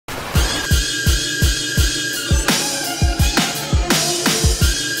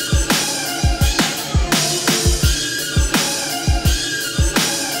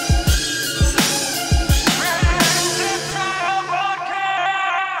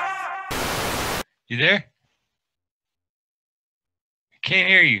You there? Can't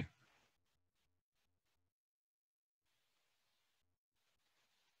hear you.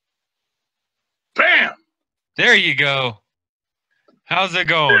 Bam! There you go. How's it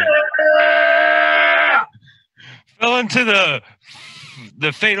going? Yeah! Fell into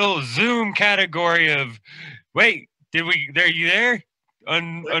the fatal Zoom category of wait, did we there you there?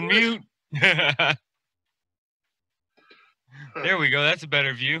 Unmute. There we go. That's a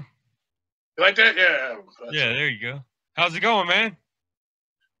better view. You like that? Yeah. Yeah, there you go. How's it going, man?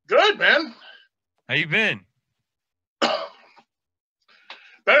 Good, man. How you been? Better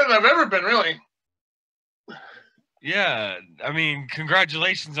than I've ever been, really. Yeah, I mean,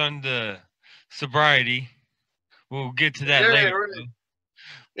 congratulations on the sobriety. We'll get to that later. Really.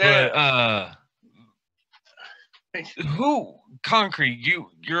 Yeah. But who Con-crete?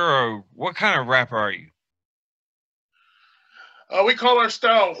 You're what kind of rapper are you? We call our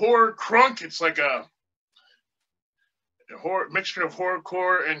style horror crunk. It's like a horror mixture of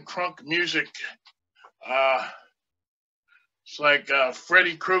horrorcore and crunk music. It's like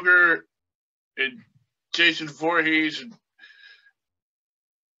Freddy Krueger and Jason Voorhees and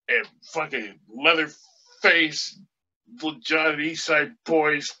fucking Leatherface, John and East Side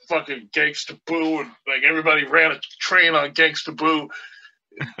Boys, fucking Gangsta Boo, and like everybody ran a train on Gangsta Boo,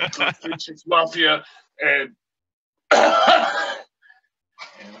 3-6 Mafia, and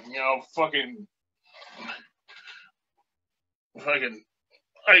you know, fucking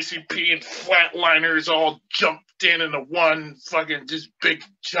ICP and Flatliners all jumped into one fucking just big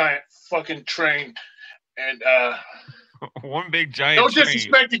giant fucking train, and one big giant. No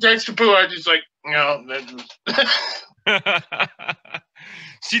disrespect to Gangsta Boo, I just like, you know.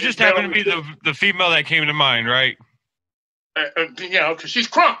 She just happened to be the female that came to mind, right? You know, because she's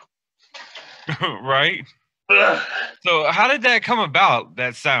crunk. Right? So how did that come about,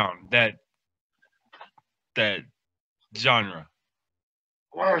 that sound, that genre?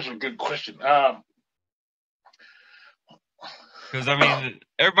 Well, that's a good question. Because, I mean,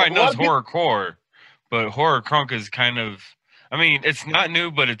 everybody knows horrorcore, but horror crunk is kind of, I mean, it's not new,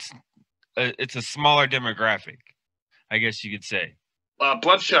 but it's a smaller demographic, I guess you could say.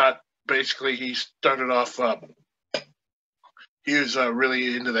 Bloodshot, basically, he started off, he was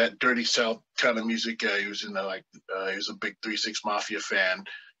really into that Dirty South kind of music. He was in the, he was a big 3-6 Mafia fan.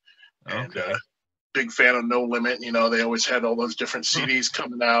 And big fan of No Limit. You know, they always had all those different CDs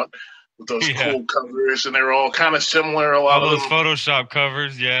coming out with those cool covers, and they were all kind of similar. A lot of those Photoshop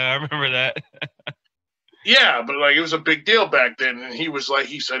covers. Yeah, I remember that. Yeah, but like it was a big deal back then, and he was like,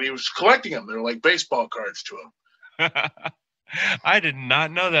 he said he was collecting them. They're like baseball cards to him. I did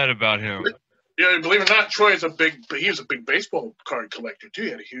not know that about him. Yeah, believe it or not, Troy is he was a big baseball card collector too. He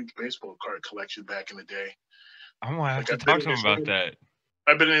had a huge baseball card collection back in the day. I'm gonna have to talk to him about that.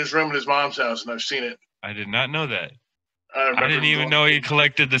 I've been in his room at his mom's house, and I've seen it. I did not know that. I didn't even know he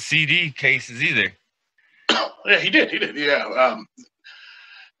collected the CD cases either. Yeah, he did. Yeah.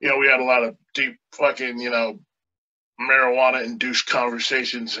 You know, we had a lot of deep fucking, you know, marijuana-induced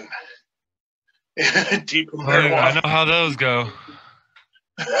conversations and deep marijuana. I know how those go.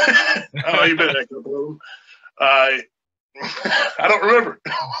 Oh, you've been in a couple of them. I don't remember.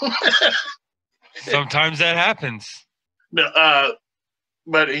 Sometimes that happens. No,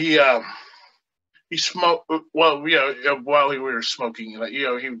 but he smoked. Well, while we were smoking, like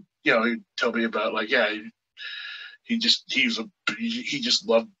he'd tell me about like he just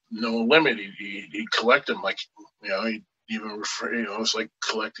loved No Limit. He'd collect them, like, you know, he'd even refer, you know, it's like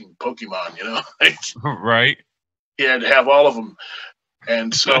collecting Pokemon, you know. Right. He had to have all of them,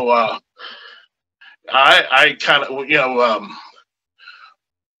 and so I kind of, you know,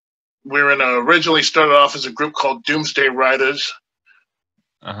 we were originally started off as a group called Doomsday Riders.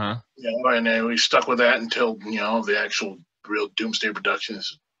 Uh-huh. You know, and then we stuck with that until, you know, the actual real Doomsday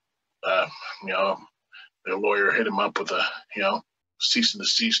Productions, you know, their lawyer hit him up with a, you know, cease and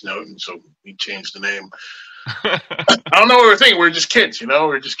desist note, and so he changed the name. I don't know what we're thinking. We're just kids, you know.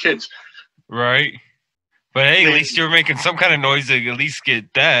 We're just kids. Right. But hey, at least you were making some kind of noise to at least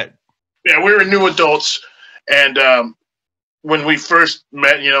get that. Yeah, we were new adults, and when we first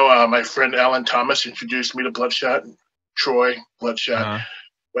met, you know, my friend Alan Thomas introduced me to Bloodshot, and Troy Bloodshot. Uh-huh.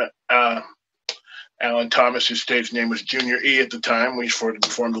 But Alan Thomas, whose stage name was Junior E at the time, we formed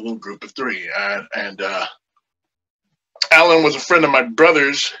a little group of three. And Alan was a friend of my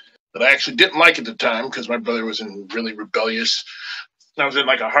brother's that I actually didn't like at the time because my brother was really rebellious. I was in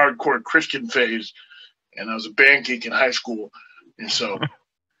like a hardcore Christian phase, and I was a band geek in high school. And so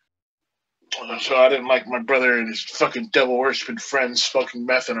I didn't like my brother and his fucking devil worshiping friends smoking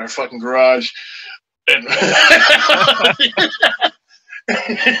meth in our fucking garage. And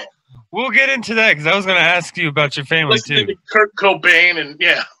we'll we'll get into that because I was going to ask you about your family listening too. To Kurt Cobain and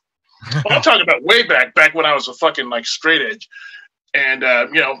yeah. Well, I'm talking about way back when I was a fucking like straight edge. And,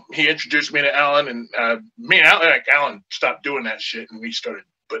 you know, he introduced me to Alan, and me and Alan stopped doing that shit, and we started,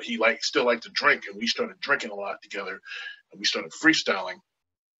 but he still liked to drink, and we started drinking a lot together, and we started freestyling.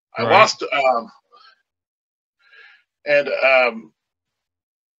 I lost, and I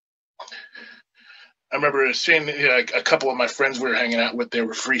remember seeing a couple of my friends we were hanging out with, they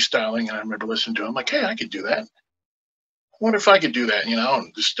were freestyling, and I remember listening to them, like, hey, I could do that. I wonder if I could do that, you know,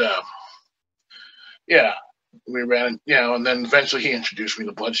 and just, yeah. We ran, you know, and then eventually he introduced me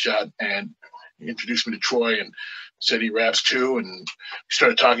to Bloodshot, and he introduced me to Troy, and said he raps too, and we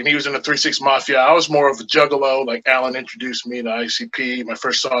started talking. He was in the 3-6 Mafia. I was more of a juggalo. Like Alan introduced me to ICP. My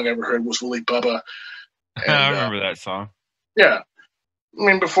first song I ever heard was Willie Bubba. And, I remember that song. Yeah. I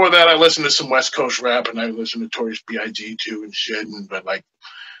mean, before that, I listened to some West Coast rap, and I listened to Notorious B.I.G. too and shit, but like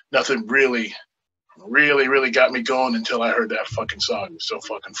nothing really got me going until I heard that fucking song. It was so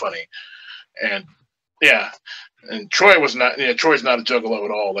fucking funny. And yeah, and Troy's not a juggalo at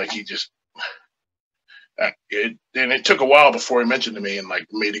all. Like he just, and it took a while before he mentioned to me and like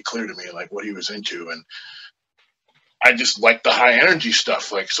made it clear to me like what he was into, and I just liked the high energy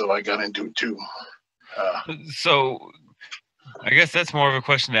stuff. Like so, I got into it too. So, I guess that's more of a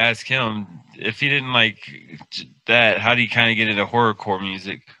question to ask him. If he didn't like that, how do you kind of get into horrorcore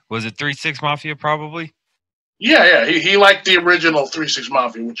music? Was it 3-6 Mafia probably? Yeah. He liked the original 3-6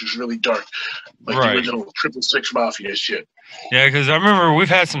 Mafia, which was really dark, like the original 666 Mafia shit. Yeah, because I remember we've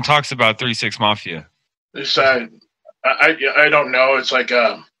had some talks about 3-6 Mafia. It's I don't know. It's like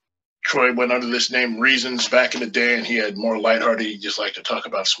Troy went under this name Reasons back in the day, and he had more lighthearted. He just liked to talk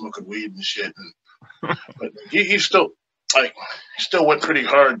about smoking weed and shit. And but he still went pretty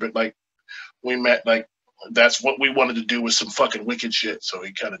hard. But like we met, like that's what we wanted to do with some fucking wicked shit. So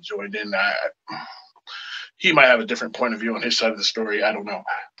he kind of joined in. He might have a different point of view on his side of the story. I don't know.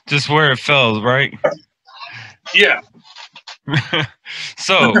 Just where it fell, right? Yeah.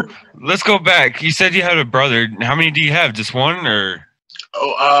 So let's go back. You said you had a brother. How many do you have? Just one, or?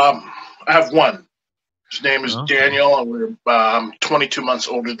 Oh, I have one. His name is Daniel, and we're 22 months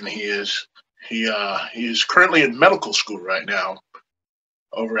older than he is. He is currently in medical school right now,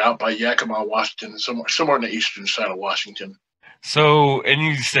 out by Yakima, Washington, somewhere in the eastern side of Washington. So, and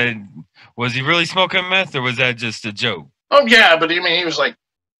you said, was he really smoking meth, or was that just a joke? Oh yeah, but I mean, he was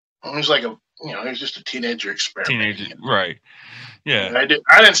just a teenager experiment. Right? Yeah. I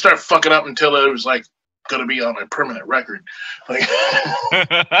didn't start fucking up until it was like going to be on my permanent record. Like,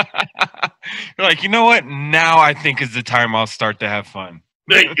 you're like, you know what? Now I think is the time I'll start to have fun.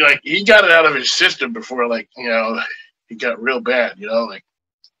 like he got it out of his system before, like, you know, he got real bad. You know, like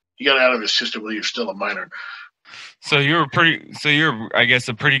he got it out of his system when he was still a minor. So you're I guess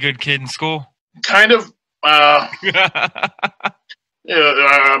a pretty good kid in school? Kind of. My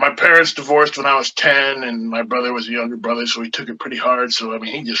parents divorced when I was 10, and my brother was a younger brother, so he took it pretty hard. So, I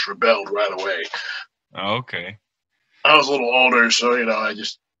mean, he just rebelled right away. Oh, okay. I was a little older, so, you know, I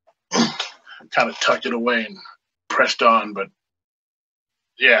just kind of tucked it away and pressed on. But,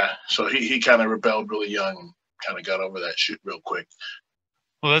 yeah, so he kind of rebelled really young and kind of got over that shit real quick.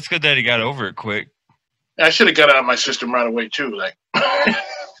 Well, that's good that he got over it quick. I should have got it out of my system right away, too. Like,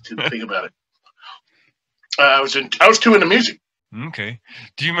 didn't think about it. I was too into music. Okay.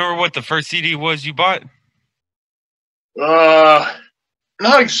 Do you remember what the first CD was you bought?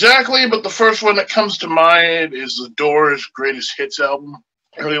 Not exactly, but the first one that comes to mind is the Doors' Greatest Hits album.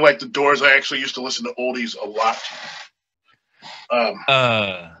 I really like the Doors. I actually used to listen to oldies a lot.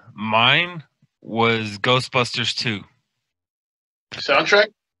 Mine was Ghostbusters 2. Soundtrack?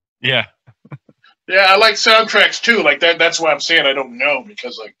 Yeah. Yeah, I like soundtracks too. Like that's why I'm saying I don't know,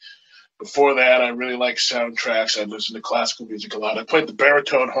 because like before that I really like soundtracks. I listened to classical music a lot. I played the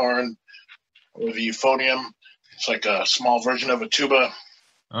baritone horn or the euphonium. It's like a small version of a tuba.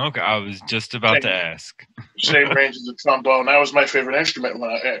 Okay, I was just about to ask. Same range as the trombone. That was my favorite instrument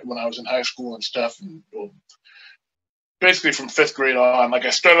when I was in high school and stuff. And basically from 5th grade on, like I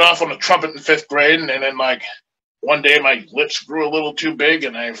started off on the trumpet in 5th grade, and then like one day my lips grew a little too big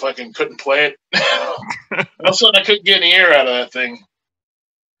and I fucking couldn't play it. All of a sudden I couldn't get any air out of that thing,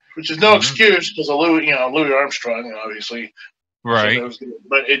 which is no excuse because of Louis Armstrong, obviously. Right. So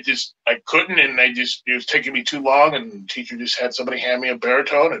but I couldn't, and it was taking me too long, and the teacher just had somebody hand me a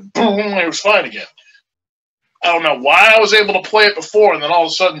baritone, and boom, it was fine again. I don't know why I was able to play it before, and then all of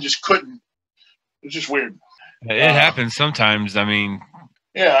a sudden just couldn't. It was just weird. It happens sometimes. I mean,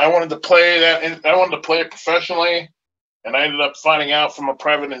 yeah, I wanted to play that, and I wanted to play it professionally, And I ended up finding out from a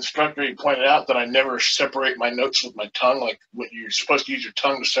private instructor, he pointed out that I never separate my notes with my tongue. Like, you're supposed to use your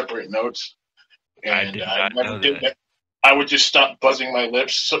tongue to separate notes. And I never did that. I would just stop buzzing my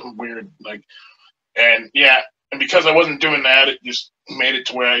lips, something weird. And because I wasn't doing that, it just made it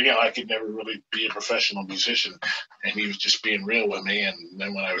to where, I could never really be a professional musician. And he was just being real with me. And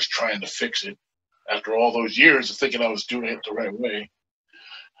then when I was trying to fix it, after all those years of thinking I was doing it the right way,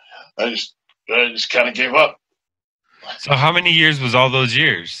 I just kind of gave up. So how many years was all those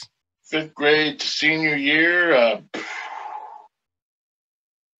years? 5th grade to senior year.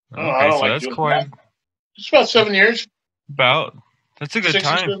 That's quite. It's about 7 years. That's a good 6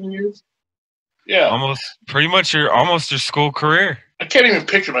 time. Or 7 years. Yeah. Pretty much your school career. I can't even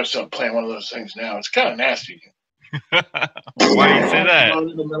picture myself playing one of those things now. It's kind of nasty. Why do you say that?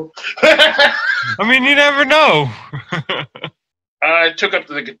 I mean, you never know. I took up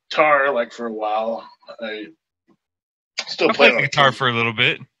the guitar for a while. I still play the guitar for a little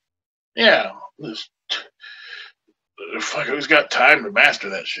bit. Yeah. Who's got time to master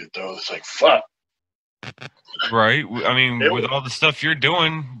that shit, though? It's like, fuck. Right. I mean, with all the stuff you're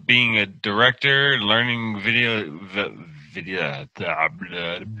doing, being a director, learning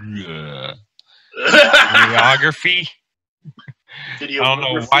videography. I don't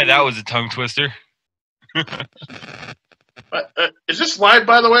know why that was a tongue twister. Is this live,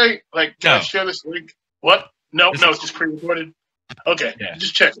 by the way? Can no. I share this link? What? No, it's just pre-recorded. Okay,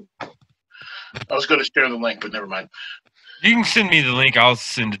 just checking. I was going to share the link, but never mind. You can send me the link. I'll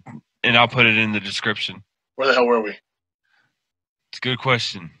send it, and I'll put it in the description. Where the hell were we? It's a good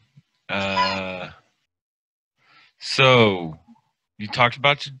question. So you talked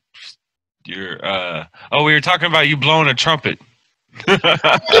about your we were talking about you blowing a trumpet. And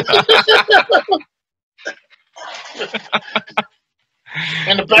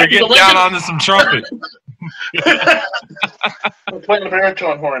you're getting down onto some trumpet. We're playing the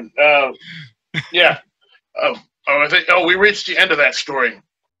baritone horn. Yeah. I think. We reached the end of that story.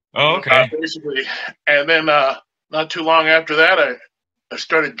 Oh, okay. Basically, and then not too long after that, I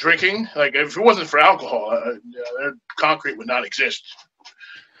started drinking. If it wasn't for alcohol, Con-crete would not exist.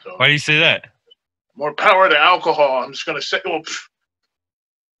 So, why do you say that? More power to alcohol. I'm just going to say. Well,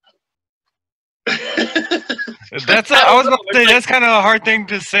 I was about to say that's kind of a hard thing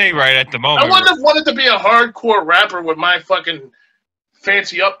to say right at the moment. I wouldn't have wanted to be a hardcore rapper with my fucking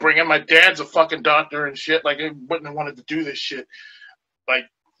fancy upbringing. My dad's a fucking doctor and shit. I wouldn't have wanted to do this shit.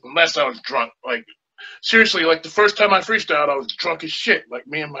 Unless I was drunk. Seriously, the first time I freestyled, I was drunk as shit.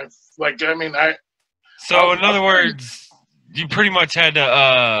 Me and my, So, in other words, you pretty much had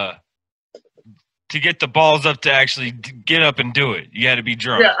to get the balls up to actually get up and do it. You had to be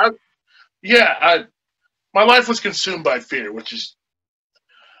drunk. My life was consumed by fear, which is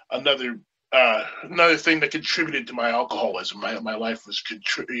another thing that contributed to my alcoholism. My life was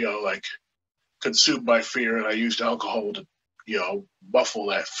consumed by fear, and I used alcohol to muffle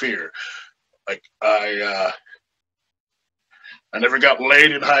that fear. I never got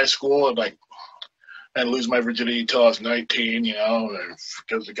laid in high school, and and lose my virginity until I was 19, and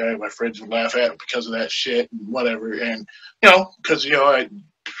because the guy my friends would laugh at because of that shit and whatever, and because my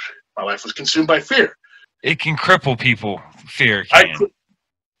life was consumed by fear. It can cripple people. Fear can.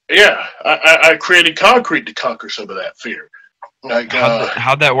 I created Con-crete to conquer some of that fear.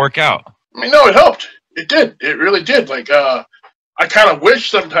 How'd that work out? I mean, no, it helped. It did. It really did. I kind of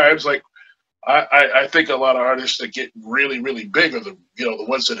wish sometimes, I think a lot of artists that get really, really big are the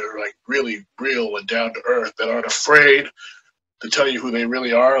ones that are really real and down to earth, that aren't afraid to tell you who they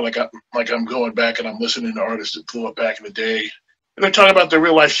really are. I'm going back and I'm listening to artists that blew up back in the day, and they're talking about their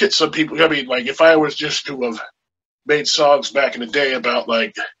real life shit. Some people, I mean, if I was just to have made songs back in the day about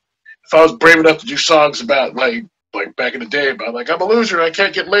if I was brave enough to do songs about back in the day about I'm a loser, I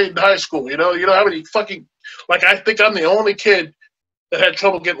can't get laid in high school. You know how many fucking I think I'm the only kid that had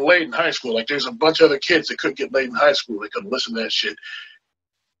trouble getting laid in high school. There's a bunch of other kids that couldn't get laid in high school. They couldn't listen to that shit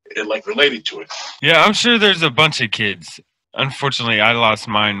and related to it. Yeah, I'm sure there's a bunch of kids. Unfortunately, I lost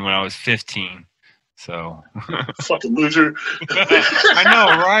mine when I was 15. So fucking loser. I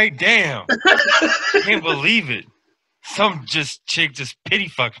know, right? Damn. Can't believe it. Some chick just pity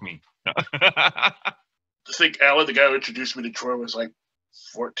fucked me. I think Alan, the guy who introduced me to Troy, was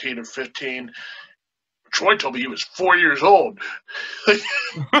 14 or 15. Troy told me he was 4 years old.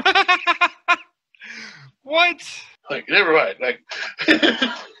 What? Never mind.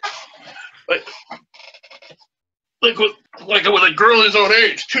 With a girl his own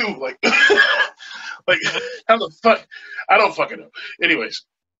age too. How the fuck? I don't fucking know. Anyways,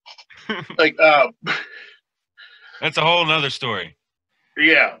 that's a whole nother story.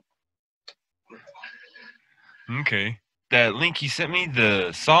 Yeah. Okay. that link you sent me,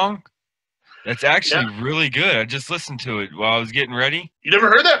 the song, that's actually really good. I just listened to it while I was getting ready. You never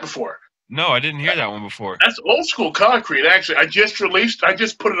heard that before? No, I didn't hear that one before. That's old school Con-crete, actually. I just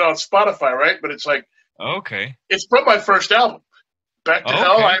put it on Spotify, right? But it's like, okay, it's from my first album, Back to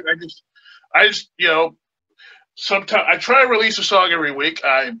Hell. I just, sometimes I try to release a song every week.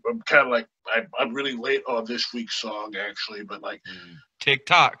 I'm kind of like, I'm really late on this week's song, actually, but like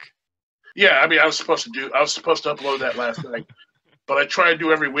TikTok. Yeah, I mean, I was supposed to upload that last night, but I try to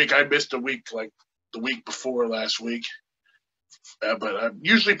do every week. I missed a week, like the week before last week, but I'm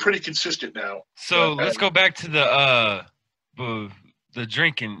usually pretty consistent now. So let's go back to the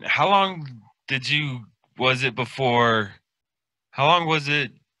drinking. How long was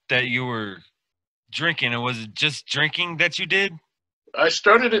it that you were drinking, and was it just drinking that you did? I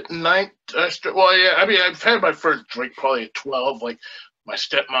started at night. I've had my first drink probably at 12. Like my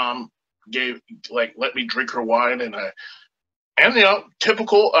stepmom let me drink her wine, and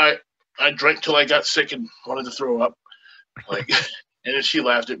typical. I drank till I got sick and wanted to throw up, like, and then she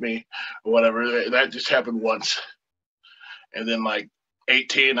laughed at me or whatever. That just happened once, and then like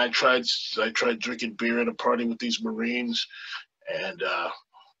 18, I tried drinking beer at a party with these Marines, and I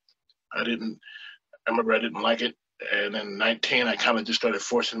remember I didn't like it. And then 19, I kind of just started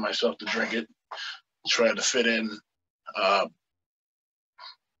forcing myself to drink it, trying to fit in.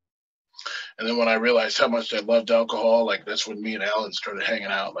 And then when I realized how much I loved alcohol, like that's when me and Alan started hanging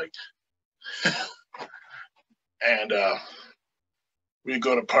out. Like, and we'd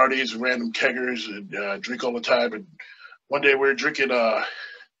go to parties, random keggers, and drink all the time. And one day we were drinking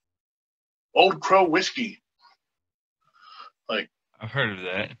Old Crow whiskey. Like, I've heard of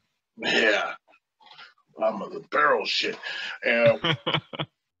that. Yeah. The barrel shit. And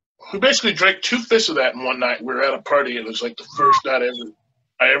we basically drank 2 fists of that in one night. We were at a party, and it was like the first night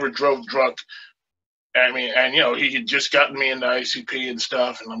I ever drove drunk. I mean, and he had just gotten me into ICP and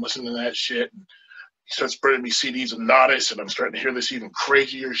stuff, and I'm listening to that shit. And he starts bringing me CDs of Nodis, and I'm starting to hear this even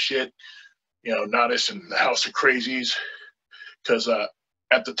crazier shit. Nodis and the House of Crazies. Because at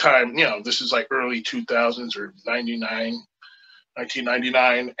the time, this is like early 2000s or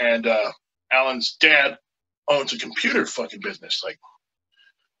 1999, and Alan's dad owns a computer fucking business. Like,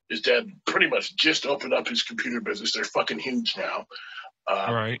 his dad pretty much just opened up his computer business. They're fucking huge now.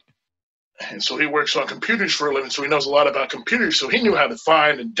 Right. And so he works on computers for a living, so he knows a lot about computers. So he knew how to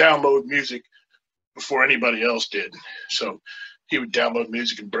find and download music before anybody else did. So he would download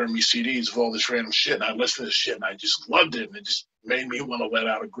music and burn me CDs of all this random shit. And I listened to this shit, and I just loved it. And it just made me want to let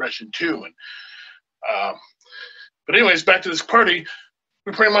out aggression, too. And but anyways, back to this party.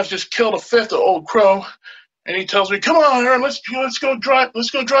 We pretty much just killed a fifth of Old Crow, and he tells me, "Come on, Aaron, let's go drive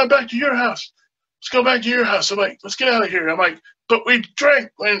back to your house. Let's go back to your house." I'm like, "Let's get out of here." I'm like, "But we drank."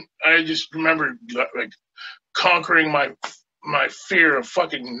 And I just remember like conquering my fear of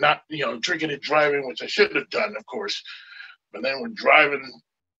fucking not drinking and driving, which I shouldn't have done, of course. But then we're driving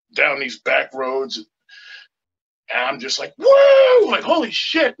down these back roads, and I'm just like, "Whoa!" Like, holy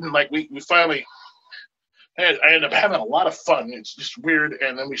shit! And like we finally. I ended up having a lot of fun. It's just weird.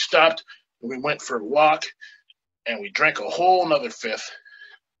 And then we stopped and we went for a walk, and we drank a whole another fifth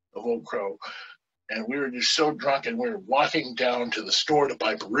of Old Crow. And we were just so drunk, and we were walking down to the store to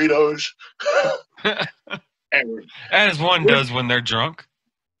buy burritos. And as one does when they're drunk.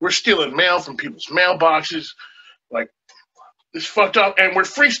 We're stealing mail from people's mailboxes. Like, it's fucked up. And we're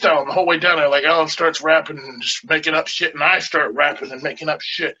freestyling the whole way down there. Like, Alan starts rapping and just making up shit, and I start rapping and making up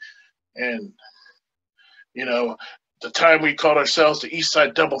shit. And the time we called ourselves the East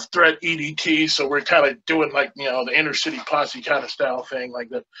Side Double Threat EDT, so we're kind of doing like the inner city posse kind of style thing, like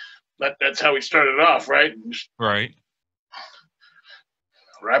that. That's how we started off, right? Right.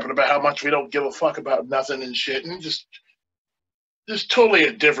 Rapping about how much we don't give a fuck about nothing and shit, and just totally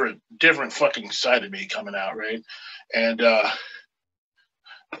a different fucking side of me coming out, right? And the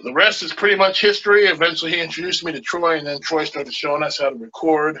rest is pretty much history. Eventually, he introduced me to Troy, and then Troy started showing us how to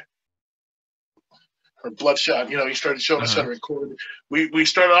record. Or Bloodshot, he started showing us how to record. We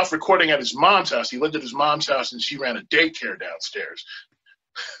started off recording at his mom's house. He lived at his mom's house, and she ran a daycare downstairs.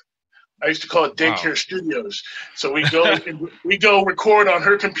 I used to call it daycare studios. So we go record on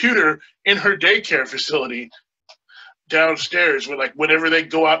her computer in her daycare facility downstairs. With like whenever they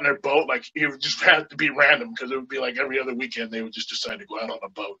go out in their boat, like it would just have to be random because it would be like every other weekend they would just decide to go out on a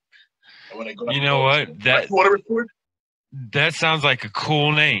boat. And when they go, that sounds like a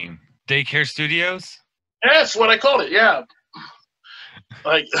cool name, Daycare Studios. That's what I called it, yeah.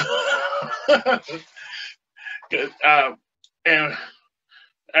 Like, and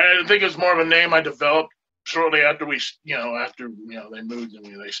I think it was more of a name I developed shortly after they moved and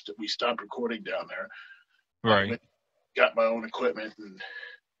we stopped recording down there. Right. got my own equipment, and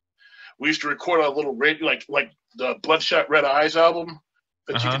we used to record on a little radio, like the Bloodshot Red Eyes album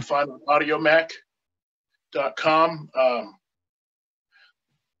that you can find on audiomac.com.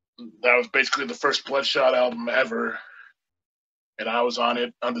 That was basically the first Bloodshot album ever, and I was on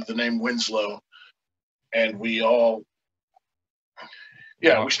it under the name Winslow, and we all,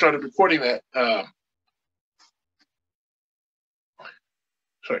 we started recording that.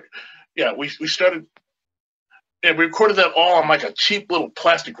 We started, and we recorded that all on like a cheap little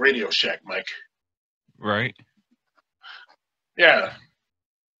plastic Radio Shack mic. Right. Yeah.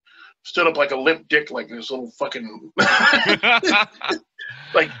 Stood up like a limp dick, like this little fucking, like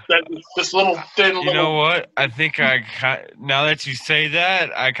that, this little thin. You know what? I think now that you say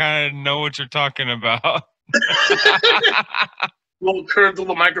that, I kind of know what you're talking about. Little curved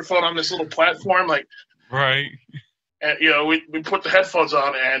little microphone on this little platform, like. Right. And we put the headphones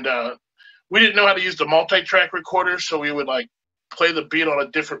on, and we didn't know how to use the multi-track recorder, so we would like play the beat on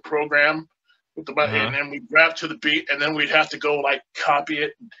a different program with the button, and then we'd rap to the beat, and then we'd have to go like copy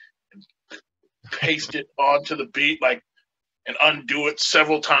it and paste it onto the beat, like, and undo it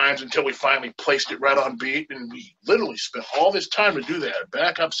several times until we finally placed it right on beat. And we literally spent all this time to do that,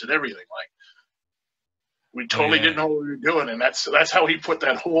 backups and everything. Like, we totally didn't know what we were doing, and that's how he put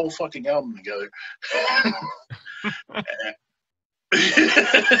that whole fucking album together.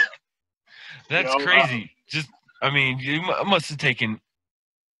 That's crazy. You must have taken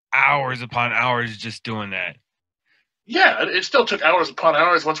hours upon hours just doing that. Yeah, it still took hours upon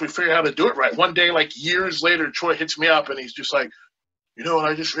hours once we figured out how to do it right. One day, like years later, Troy hits me up and he's just like, you know what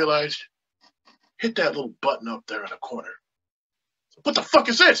I just realized? Hit that little button up there in the corner. What the fuck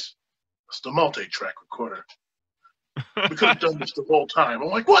is this? It's the multi-track recorder. We could have done this the whole time. I'm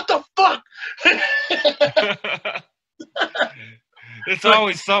like, what the fuck? It's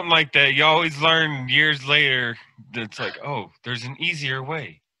always something like that. You always learn years later that's like, oh, there's an easier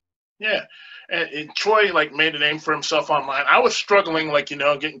way. Yeah. And Troy, like, made a name for himself online. I was struggling, like,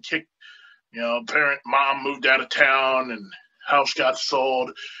 getting kicked. Mom moved out of town and house got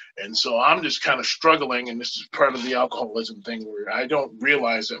sold. And so I'm just kind of struggling. And this is part of the alcoholism thing where I don't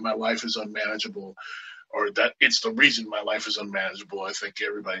realize that my life is unmanageable, or that it's the reason my life is unmanageable. I think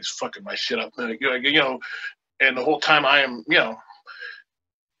everybody's fucking my shit up. And the whole time I am, now,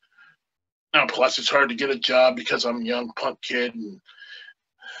 plus it's hard to get a job because I'm a young punk kid and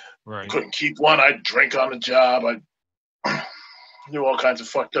couldn't keep one. I'd drink on the job. I'd do all kinds of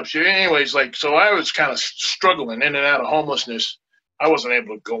fucked up shit. Anyways, so I was kind of struggling in and out of homelessness. I wasn't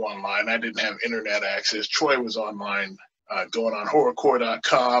able to go online. I didn't have internet access. Troy was online, going on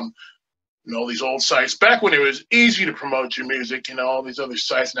horrorcore.com and all these old sites. Back when it was easy to promote your music, all these other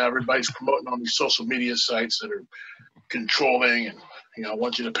sites. Now everybody's promoting on these social media sites that are controlling and,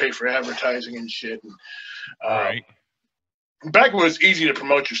 want you to pay for advertising and shit. And, back when it was easy to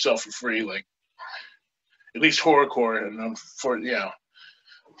promote yourself for free, like at least horrorcore, and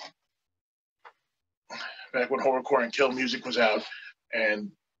back when horrorcore and kill music was out,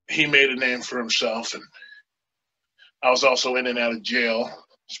 and he made a name for himself, and I was also in and out of jail.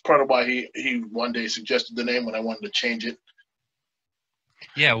 It's part of why he one day suggested the name when I wanted to change it.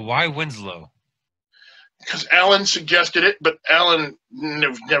 Yeah, why Winslow? Because Alan suggested it, but Alan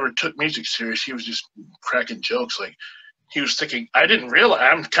never took music serious. He was just cracking jokes. Like, he was thinking, I didn't realize,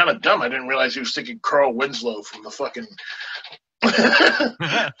 I'm kind of dumb. I didn't realize he was thinking Carl Winslow from the fucking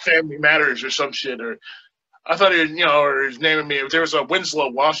Family Matters or some shit. Or I thought he was, or his naming me. There was a Winslow,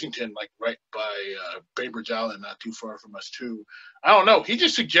 Washington, like right by Bainbridge Island, not too far from us too. I don't know. He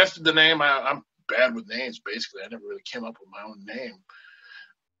just suggested the name. I'm bad with names, basically. I never really came up with my own name.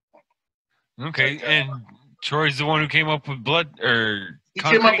 Okay, and Troy's the one who came up with He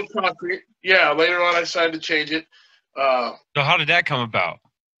came up with Con-crete. Yeah, later on I decided to change it. So how did that come about?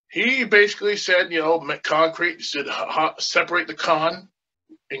 He basically said, Con-crete. He said, separate the con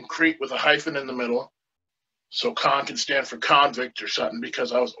and crete with a hyphen in the middle. So con can stand for convict or something,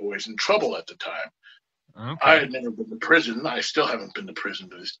 because I was always in trouble at the time. Okay. I had never been to prison. I still haven't been to prison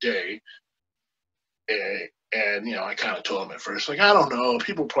to this day. And I kind of told him at first, like, I don't know.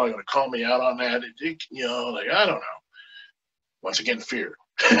 People are probably going to call me out on that. I don't know. Once again, fear.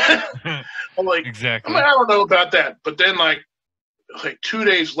 I'm like, exactly. I don't know about that. But then, like 2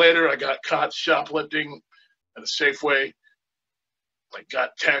 days later, I got caught shoplifting at a Safeway.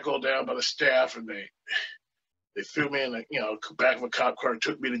 Got tackled down by the staff, and they threw me in the back of a cop car,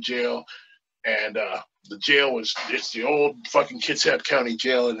 took me to jail. And the jail it's the old fucking Kitsap County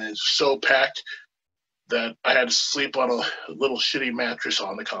jail, and it's so packed that I had to sleep on a little shitty mattress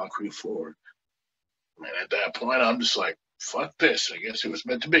on the concrete floor. And at that point, I'm just like, fuck this. I guess it was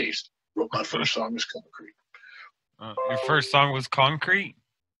meant to be. Wrote my first song as Con-crete. Your first song was Con-crete?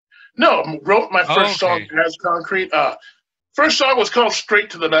 No, wrote my first song Okay. as Con-crete. First song was called Straight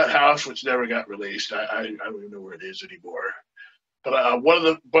to the Nut House, which never got released. I don't even know where it is anymore. But one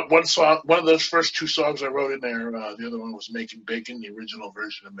of those first two songs I wrote in there, the other one was Making Bacon, the original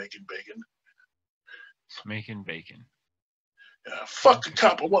version of Making Bacon. Making bacon. Fuck the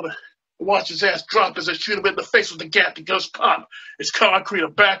cop. I want to watch his ass drop as I shoot him in the face with the gap that goes pop. It's Con-crete.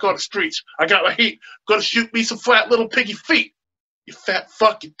 I'm back on the streets. I got my heat. Gonna shoot me some flat little piggy feet. You fat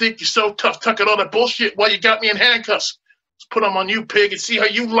fuck. You think you're so tough, tucking all that bullshit while you got me in handcuffs. Let's put them on you, pig, and see how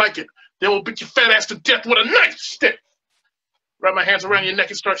you like it. Then we'll beat your fat ass to death with a knife stick. Wrap my hands around your neck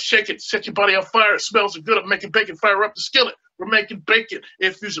and start shaking. Set your body on fire. It smells so good. I'm making bacon. Fire up the skillet. We're making bacon.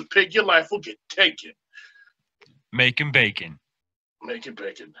 If you's a pig, your life will get taken. Making bacon. Making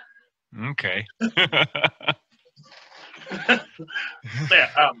bacon. Okay.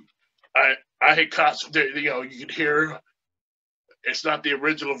 Yeah. I hate cops. You know, you could hear. It's not the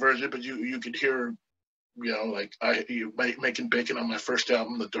original version, but you could hear. You know, like making bacon on my first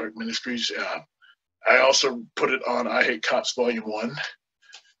album, The Dark Ministries. I also put it on I Hate Cops Volume 1.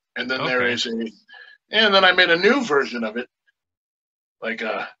 And then there is and then I made a new version of it. Like,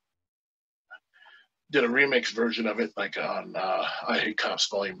 did a remix version of it, like on I Hate Cops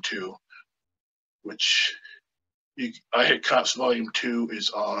Volume 2, which I Hate Cops Volume 2 is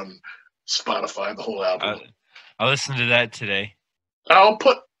on Spotify, the whole album. I listened to that today. I'll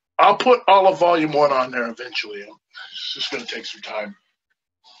put all of Volume 1 on there eventually. It's just going to take some time.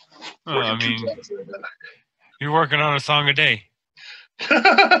 I mean, you're working on a song a day.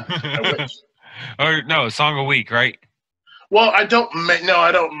 I wish. Or no, a song a week, right? Well, I don't.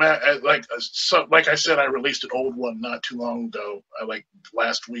 Like I said, I released an old one not too long ago.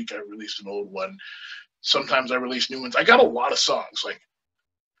 Last week, I released an old one. Sometimes I release new ones. I got a lot of songs. Like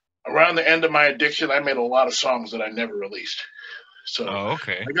around the end of my addiction, I made a lot of songs that I never released. So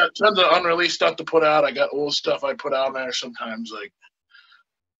okay. I got tons of unreleased stuff to put out. I got old stuff I put out there. Sometimes like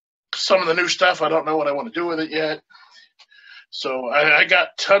some of the new stuff, I don't know what I want to do with it yet. So I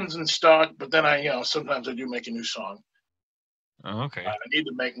got tons in stock, but then sometimes I do make a new song. Oh, okay. I need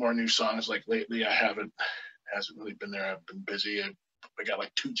to make more new songs. Like lately, I hasn't really been there. I've been busy. I got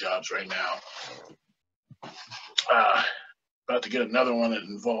like 2 jobs right now. About to get another one that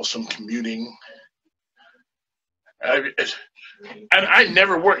involves some commuting. And I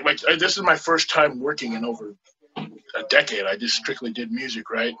never worked this is my first time working in over a decade. I just strictly did music,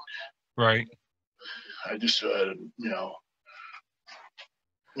 right? Right. I just I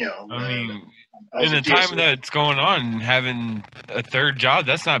mean, in the time that's going on, having a third job,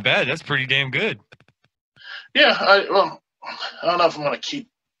 that's not bad. That's pretty damn good. Yeah, I don't know if I'm gonna keep.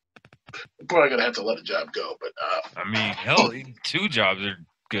 I'm probably gonna have to let a job go, but I mean, hell, 2 jobs are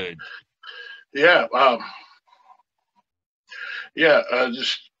good. Yeah,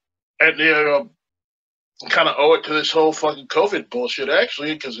 kind of owe it to this whole fucking COVID bullshit,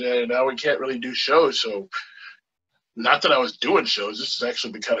 actually, because now we can't really do shows. So, not that I was doing shows. This has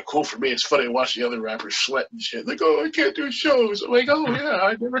actually been kind of cool for me. It's funny to watch the other rappers sweat and shit. Like, oh, I can't do shows. I'm like, oh, yeah,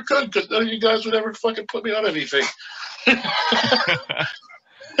 I never could because none of you guys would ever fucking put me on anything.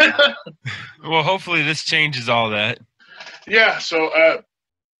 Well, hopefully this changes all that. Yeah, so,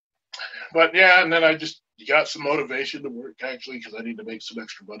 but yeah, and then I just got some motivation to work, actually, because I need to make some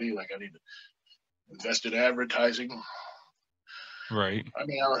extra money. Like, I need to invest in advertising. Right. I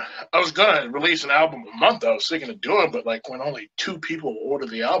mean, I was going to release an album a month. I was thinking of doing, but like when only 2 people order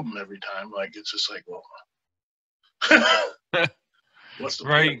the album every time, like it's just like, well, what's the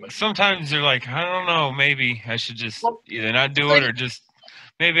right? point? Like, sometimes you're like, I don't know, maybe I should just either not do it or just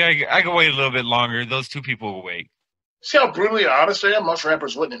maybe I can wait a little bit longer. Those 2 people will wait. See how brutally honest I am? Most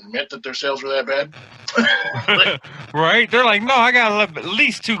rappers wouldn't admit that their sales were that bad. Right? They're like, no, I got at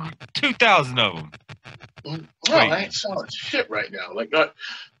least 2,000 of them. No, I ain't selling shit right now. Like,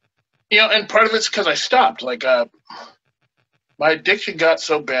 and part of it's because I stopped. Like, my addiction got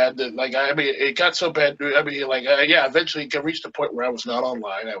so bad that, like, it got so bad. Eventually it reached a point where I was not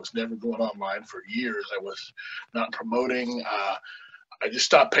online. I was never going online for years. I was not promoting. I just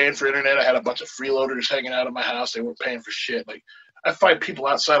stopped paying for internet. I had a bunch of freeloaders hanging out of my house. They weren't paying for shit. Like, I find people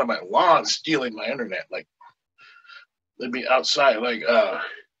outside of my lawn stealing my internet. Like, they'd be outside. Like,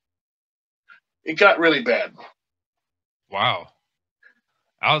 it got really bad. Wow.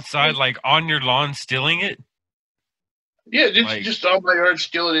 Outside, like on your lawn, stealing it? Yeah, just on my yard,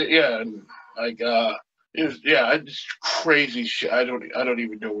 stealing it. Yeah, and like it was just crazy shit. I don't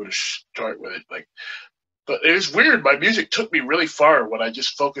even know where to start with it. Like, but it was weird. My music took me really far when I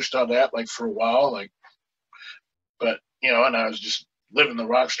just focused on that, like for a while. Like, but and I was just living the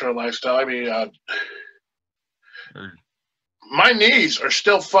rock star lifestyle. I mean, Or... My knees are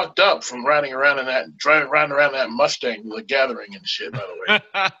still fucked up from driving around in that Mustang, the Gathering and shit, by the way.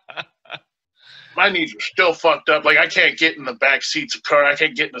 My knees are still fucked up. Like, I can't get in the back seats of car. I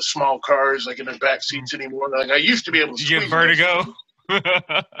can't get in the small cars, like in the back seats anymore. Like, I used to be able to You squeeze. get vertigo?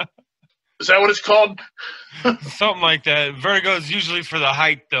 Is that what it's called? Something like that. Vertigo is usually for the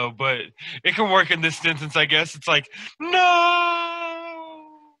height, though, but it can work in this instance, I guess. It's like, no!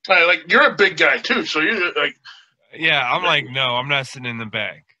 Like, you're a big guy, too, so you're like... Yeah, I'm like, no, I'm not sitting in the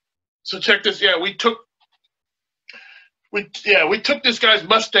back. So check this. Yeah, we took this guy's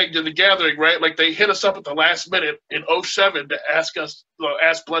Mustang to the Gathering, right? Like, they hit us up at the last minute in 2007 to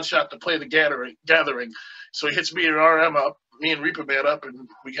ask Bloodshot to play the Gathering. So he hits me and RM up, me and Reaper Man up, and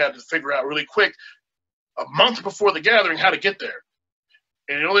we had to figure out really quick, a month before the Gathering, how to get there.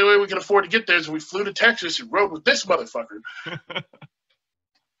 And the only way we could afford to get there is we flew to Texas and rode with this motherfucker.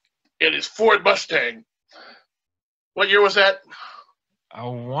 In his Ford Mustang. What year was that? I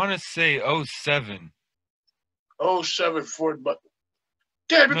want to say 2007. 2007 Ford Mustang.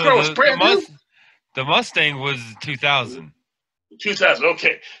 Damn, your car was brand new. The Mustang was 2000. 2000,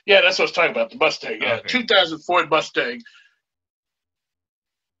 okay. Yeah, that's what I was talking about, the Mustang. Yeah, okay. 2000 Ford Mustang.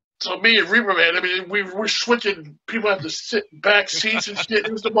 So me and Reaper Man, I mean, we're switching. People have to sit back seats and shit.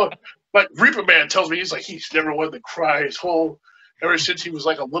 It was the most, like, Reaper Man tells me, he's like, he's never wanted to cry ever since he was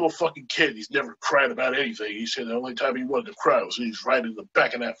like a little fucking kid. He's never cried about anything. He said the only time he wanted to cry was when he's riding in the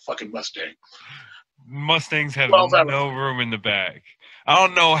back of that fucking Mustang. Mustangs have no room in the back. I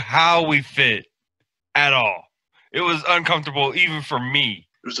don't know how we fit at all. It was uncomfortable even for me.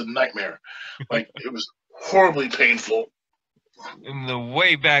 It was a nightmare. Like, it was horribly painful. And the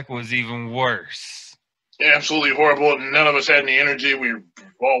way back was even worse. Yeah, absolutely horrible. And none of us had any energy. We were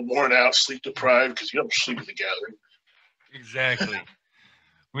all worn out, sleep deprived, because you don't sleep at the Gathering. Exactly.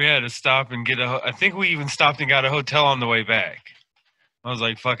 We had to stop and I think we even stopped and got a hotel on the way back. I was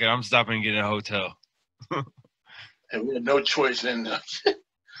like, fuck it, I'm stopping and getting a hotel. And we had no choice. And I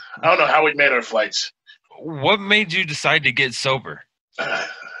don't know how we made our flights. What made you decide to get sober?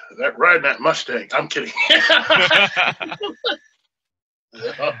 That riding that Mustang. I'm kidding.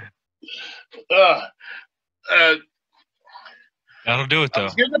 That'll do it, though. I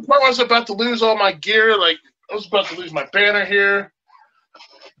was getting to the point where I was about to lose all my gear. Like, I was about to lose my banner here.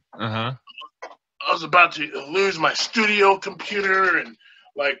 Uh-huh. I was about to lose my studio computer, and,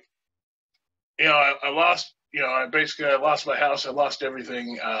 like, you know, I lost, you know, I lost my house. I lost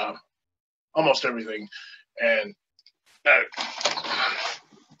everything, almost everything. And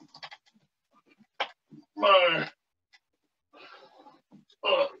my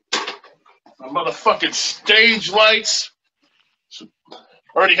motherfucking stage lights. So,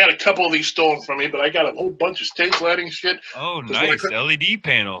 already had a couple of these stolen from me, but I got a whole bunch of stage lighting shit. Oh, nice. LED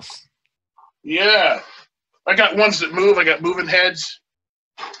panels. Yeah. I got ones that move. I got moving heads.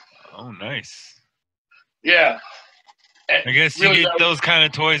 Oh, nice. Yeah. And I guess you get those kind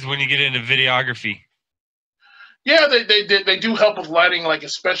of toys when you get into videography. Yeah, they do help with lighting, like,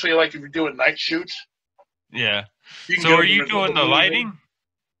 especially like if you're doing night shoots. Yeah. So are you doing the lighting?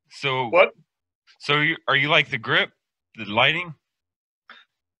 So what? So are you like the grip, the lighting?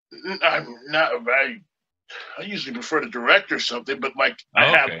 I'm not. I usually prefer to direct or something, but like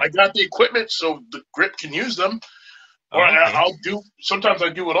I got the equipment so the grip can use them, or I'll do. Sometimes I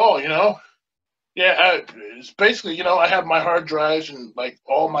do it all, you know. Yeah, it's basically, you know, I have my hard drives and like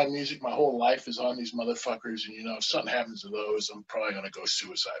all my music, my whole life is on these motherfuckers, and you know, if something happens to those, I'm probably gonna go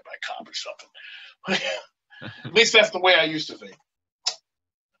suicide by cop or something. At least that's the way I used to think.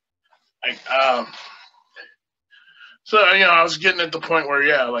 Like, so, you know, I was getting at the point where,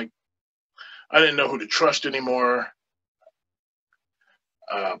 yeah, like, I didn't know who to trust anymore.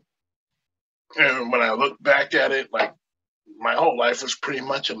 And when I look back at it, like, my whole life was pretty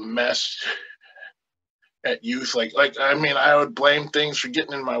much a mess at youth. Like, I mean, I would blame things for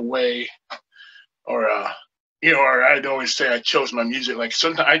getting in my way, or, you know, or I'd always say I chose my music. Like,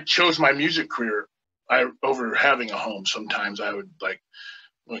 sometimes I chose my music career over having a home. Sometimes I would, like,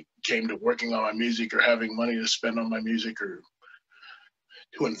 when it came to working on my music or having money to spend on my music or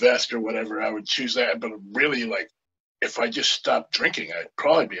to invest or whatever, I would choose that. But really, like, if I just stopped drinking, I'd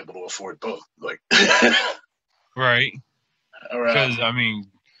probably be able to afford both. Like, right. Because, I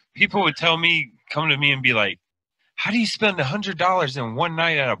mean, people would come to me and be like, how do you spend $100 in one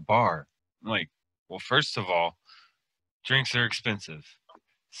night at a bar? I'm like, well, first of all, drinks are expensive.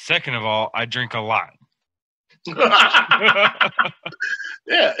 Second of all, I drink a lot.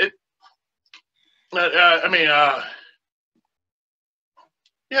 Yeah, I mean,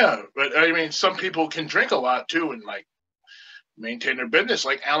 yeah, but I mean, some people can drink a lot too and like maintain their business.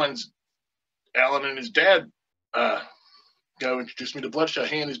 Like Alan and his dad guy who introduced me to Bloodshot,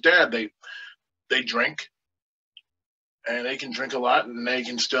 he and his dad, they drink, and they can drink a lot, and they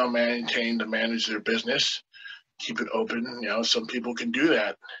can still manage their business, keep it open. You know, some people can do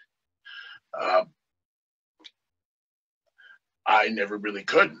that. I never really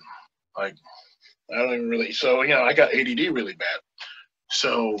could. Like, I don't even really. So, you know, I got ADD really bad.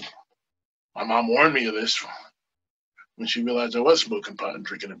 So my mom warned me of this when she realized I was smoking pot and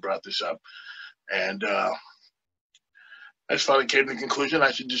drinking and brought this up. And I just finally came to the conclusion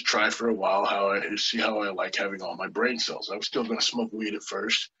I should just try for a while see how I like having all my brain cells. I was still going to smoke weed at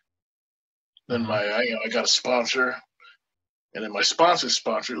first. Then I got a sponsor, and then my sponsor's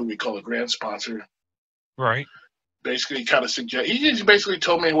sponsor, who we call a grand sponsor, right, basically kind of he just basically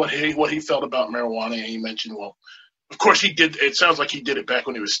told me what he felt about marijuana, and he mentioned, well, of course he did. It sounds like he did it back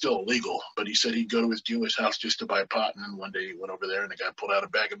when it was still illegal, but he said he'd go to his dealer's house just to buy pot, and then one day he went over there and the guy pulled out a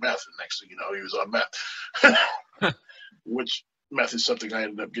bag of meth, and next thing you know, he was on meth. Which meth is something I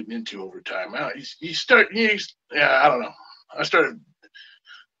ended up getting into over time. I don't know. I started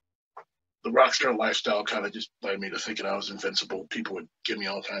the rock star lifestyle kind of just led me to thinking I was invincible. People would give me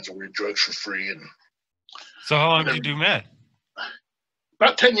all kinds of weird drugs for free. And so how long did you do meth?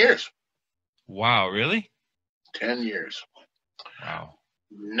 About 10 years. Wow, really? 10 years. Wow.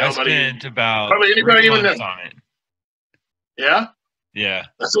 Nobody, I spent about hardly anybody 3 even months knew. on it. Yeah? Yeah.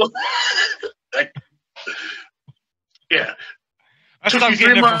 Yeah. I stopped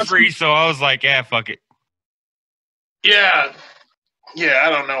getting it for free, so I was like, yeah, fuck it. Yeah. Yeah, I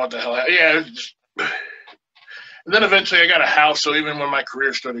don't know what the hell. Yeah. And then eventually I got a house, so even when my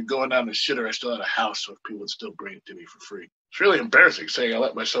career started going down the shitter, I still had a house, so people would still bring it to me for free. It's really embarrassing saying I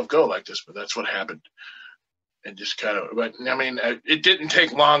let myself go like this, but that's what happened. And just kind of, but I mean, it didn't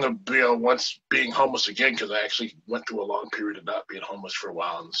take long of, once being homeless again, because I actually went through a long period of not being homeless for a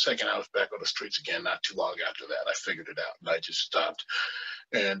while. And the second I was back on the streets again, not too long after that, I figured it out and I just stopped.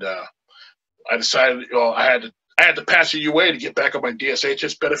 And I decided, I had to pass a UA to get back on my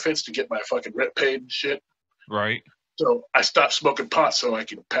DSHS benefits to get my fucking rent paid and shit. Right. So I stopped smoking pot so I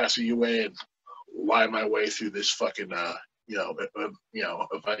could pass a UA and lie my way through this fucking,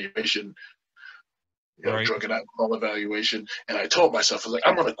 evaluation. Right. Drug and alcohol evaluation, and I told myself, I was like,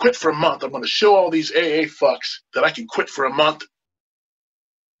 I'm going to quit for a month. I'm going to show all these AA fucks that I can quit for a month,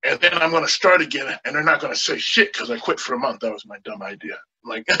 and then I'm going to start again, and they're not going to say shit because I quit for a month. That was my dumb idea.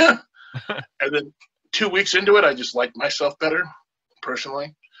 Like, and then 2 weeks into it, I just liked myself better,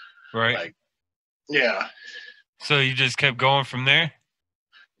 personally. Right. Like, yeah. So you just kept going from there?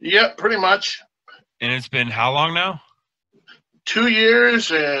 Yeah, pretty much. And it's been how long now? 2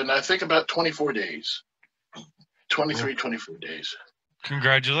 years and I think about 24 days. 24 days.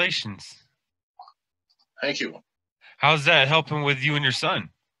 Congratulations. Thank you. How's that helping with you and your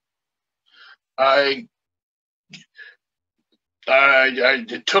son? It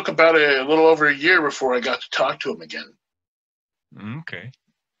took about a little over a year before I got to talk to him again. Okay.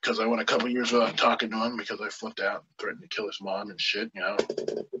 Because I went a couple of years without talking to him because I flipped out and threatened to kill his mom and shit,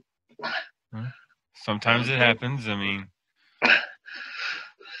 Sometimes it happens. I mean,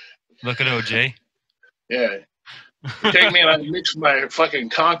 look at OJ. Yeah. You take me and I mix my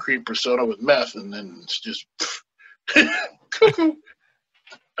fucking Con-crete persona with meth, and then it's just cuckoo.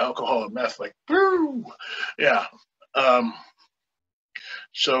 Alcohol and meth, like, boo. Yeah.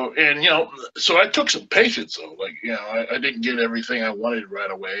 So I took some patience, though. Like, I didn't get everything I wanted right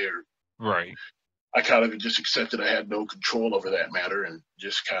away, right. I kind of just accepted I had no control over that matter and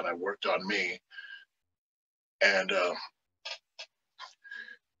just kind of worked on me. And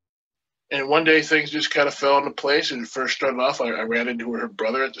one day things just kind of fell into place. And first started off, I ran into her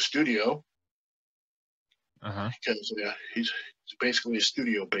brother at the studio. Because he's basically a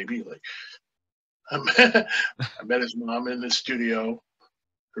studio baby. Like, I met his mom in the studio.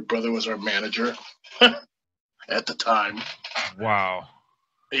 Her brother was our manager at the time. Wow.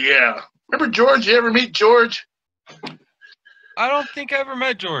 Yeah. Remember George? You ever meet George? I don't think I ever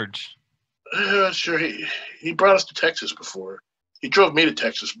met George. Sure. He brought us to Texas before. He drove me to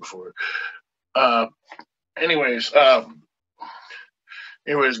Texas before. Anyways, my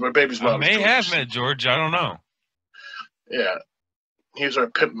baby's mom. I may have met George. I don't know. Yeah. He was our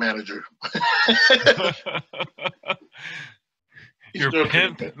pimp manager. Your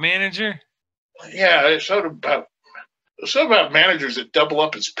pimp manager? Yeah, it's something about managers that double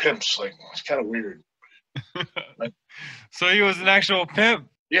up as pimps. Like, it's kind of weird. Like, so he was an actual pimp?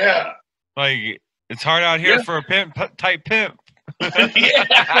 Yeah. Like, it's hard out here for a pimp type pimp. Yeah.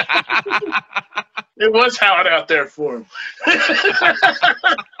 It was hard out there for him.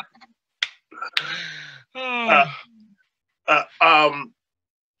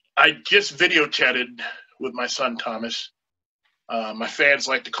 I just video chatted with my son Thomas. My fans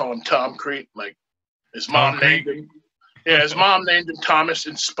like to call him Con-crete, like his mom named him. Yeah, his mom named him Thomas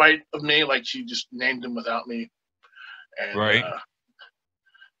in spite of me, like she just named him without me. And right.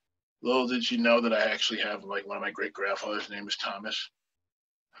 Little did she know that I actually have like one of my great grandfather's name is Thomas.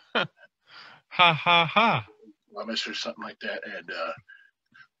 Ha ha ha. Thomas or something like that. And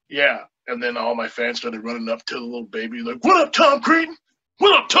yeah, and then all my fans started running up to the little baby, like, "What up, Con-crete?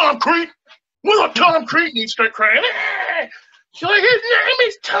 What up, Con-crete? What up, Con-crete?" And he'd start crying. "Ah!" She's like, "His name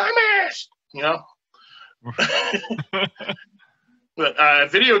is Thomas," you know. But I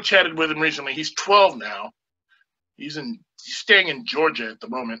video chatted with him recently. He's 12 now. He's staying in Georgia at the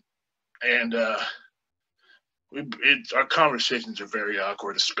moment, and our conversations are very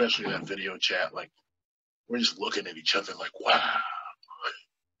awkward, especially that video chat. Like, we're just looking at each other like, wow.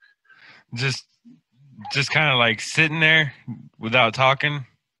 Just kind of like sitting there without talking.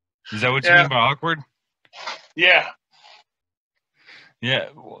 Is that what you mean by awkward? Yeah. Yeah,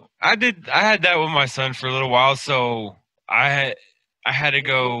 I had that with my son for a little while, so I had to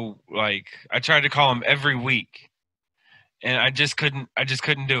go, like, I tried to call him every week, and I just couldn't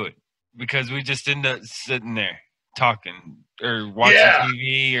do it because we just ended up sitting there talking or watching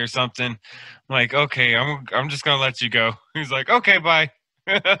TV or something. I'm like, okay, I'm just gonna let you go. He's like, okay, bye.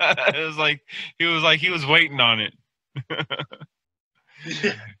 It was like he was waiting on it.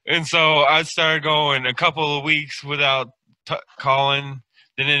 And so I started going a couple of weeks without calling.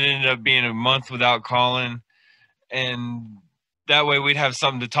 Then it ended up being a month without calling, and that way we'd have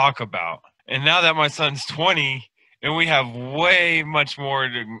something to talk about. And now that my son's 20 and we have way much more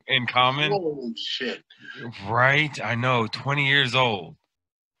in common. Holy shit. Right? I know, 20 years old.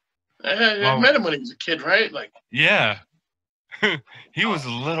 I met him when he was a kid, right? Like, yeah. He was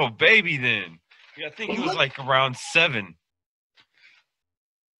a little baby then. I think he was like around 7.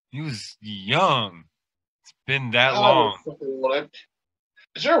 He was young. It's been that long.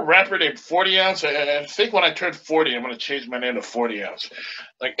 Is there a rapper named 40 Ounce? I think when I turn 40, I'm going to change my name to 40 Ounce.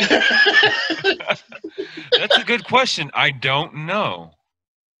 Like, that's a good question. I don't know.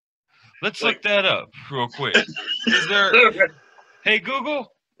 Let's look that up real quick. Is there? Hey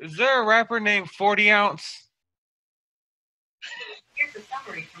Google, is there a rapper named 40 Ounce? Here's a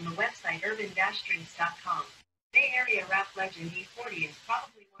summary from the website urban-streams.com. Bay Area rap legend E40 is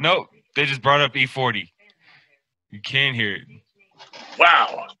probably one. Nope, they just brought up E40. You can't hear it.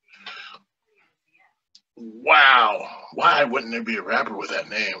 Wow. Why wouldn't there be a rapper with that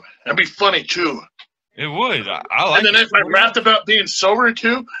name? That'd be funny too. It would. I like. And then if I rapped about being sober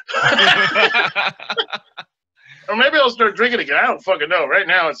too, or maybe I'll start drinking again. I don't fucking know. Right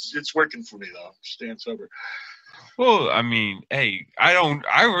now, it's working for me though. I'm staying sober. Well, I mean, hey,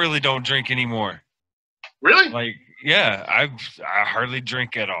 I really don't drink anymore. Really? Like, yeah, I hardly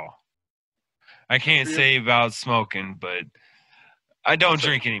drink at all. I can't say about smoking, but I don't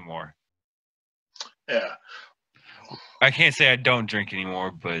drink anymore. Yeah. I can't say I don't drink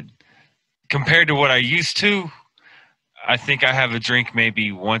anymore, but compared to what I used to, I think I have a drink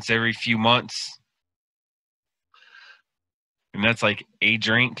maybe once every few months. And that's like a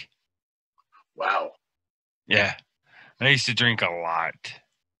drink. Wow. Yeah. I used to drink a lot.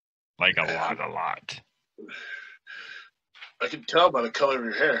 Like a lot. I can tell by the color of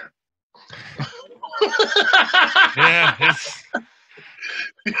your hair. Yeah,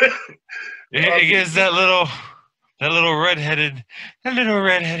 it gives that little redheaded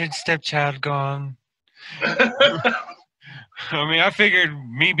stepchild gone. I mean, I figured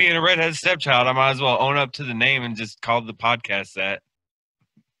me being a redheaded stepchild, I might as well own up to the name and just call the podcast that.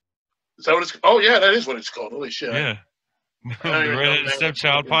 Is that what it's? Oh yeah, that is what it's called. Holy shit! Yeah, the redheaded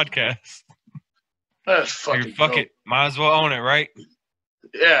stepchild podcast. That's fucking. Fuck it, might as well own it, right?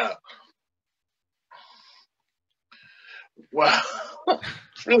 Yeah. Wow,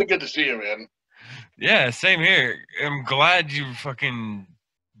 it's really good to see you, man. Yeah, same here. I'm glad you're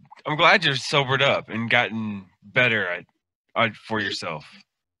sobered up and gotten better for yourself.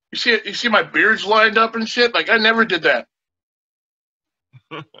 You see my beard's lined up and shit? Like, I never did that.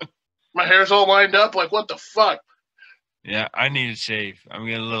 My hair's all lined up. Like, what the fuck? Yeah, I need a shave. I'm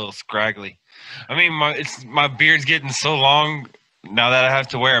getting a little scraggly. I mean, my beard's getting so long now that I have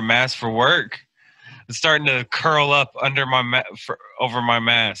to wear a mask for work. It's starting to curl up under over my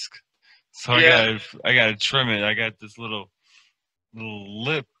mask. So I gotta trim it. I got this little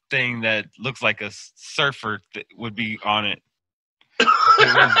lip thing that looks like a surfer would be on it.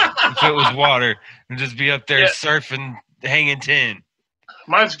 If it was water, and just be up there surfing, hanging 10.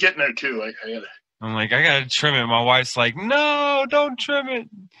 Mine's getting there too. I'm like, I gotta trim it. My wife's like, no, don't trim it.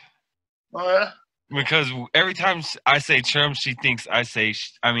 Oh yeah. Because every time I say trim, she thinks I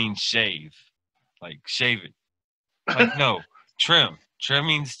mean shave. Like, shave it. Like, no, trim. Trim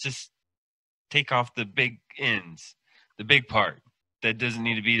means just take off the big ends, the big part that doesn't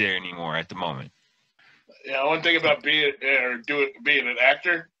need to be there anymore at the moment. Yeah, one thing about being an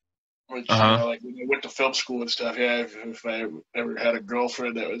actor, which like when I went to film school and stuff. Yeah, if I ever had a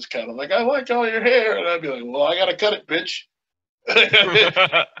girlfriend that was kind of like, I like all your hair, and I'd be like, well, I gotta cut it, bitch.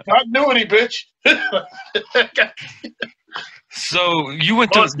 Continuity, bitch. So you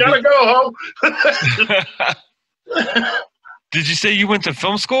went to. It's gotta go, ho. Did you say you went to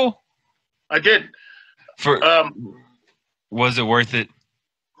film school? I did. Was it worth it?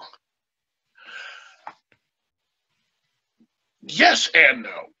 Yes and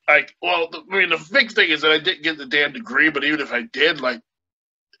no. The big thing is that I didn't get the damn degree, but even if I did,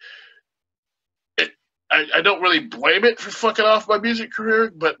 I don't really blame it for fucking off my music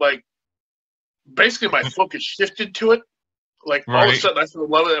career, but basically my focus shifted to it. All of a sudden I fell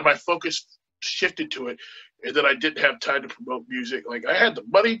in love with it and my focus shifted to it, and then I didn't have time to promote music. I had the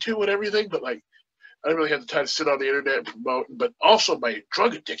money to and everything, but I didn't really have the time to sit on the internet and promote. But also my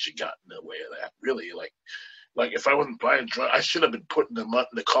drug addiction got in the way of that, really. If I wasn't buying drugs, I should have been putting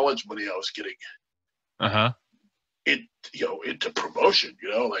the college money I was getting into promotion,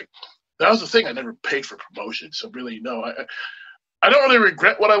 that was the thing. I never paid for promotion. So really, no, I don't really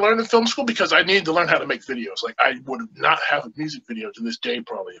regret what I learned in film school because I needed to learn how to make videos. I would not have a music video to this day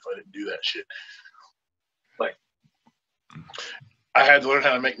probably if I didn't do that shit. I had to learn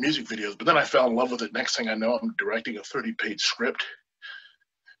how to make music videos, but then I fell in love with it. Next thing I know, I'm directing a 30-page script.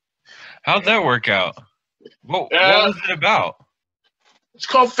 How'd that work out? What was it about? It's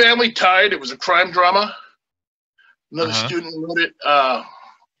called Family Tide. It was a crime drama. Another student wrote it.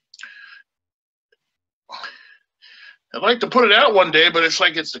 I'd like to put it out one day, but it's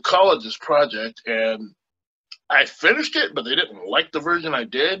the college's project, and I finished it, but they didn't like the version I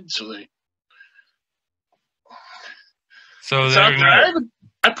did, so they. I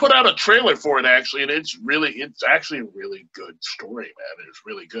put out a trailer for it actually, and it's actually a really good story, man. It's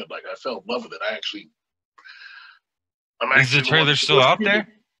really good. I fell in love with it. Is the trailer still out there?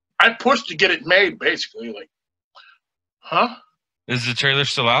 I pushed to get it made, basically. Is the trailer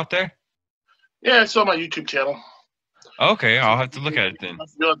still out there? Yeah, it's on my YouTube channel. Okay, I'll have to look at it then.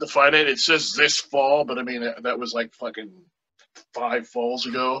 You'll have to find it. It says this fall, but I mean that was fucking 5 falls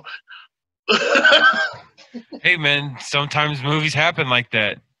ago. Hey man, sometimes movies happen like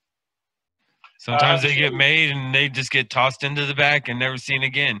that. Sometimes they get made and they just get tossed into the back and never seen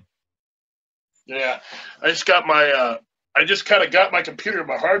again. Yeah, I just got my I just kind of got my computer,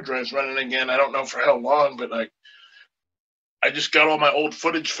 my hard drives running again. I don't know for how long, but I just got all my old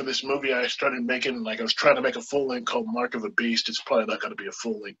footage for this movie I started making. I was trying to make a full length called Mark of a Beast. It's probably not going to be a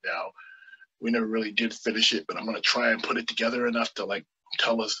full length now. We never really did finish it, but I'm going to try and put it together enough to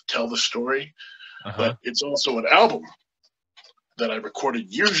tell the story. But it's also an album that I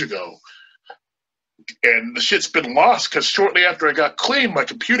recorded years ago, and the shit's been lost because shortly after I got clean, my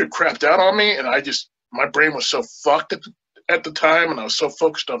computer crapped out on me, and my brain was so fucked at the time, and I was so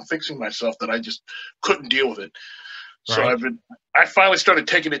focused on fixing myself that I just couldn't deal with it. So I finally started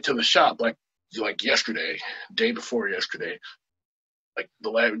taking it to the shop yesterday, day before yesterday.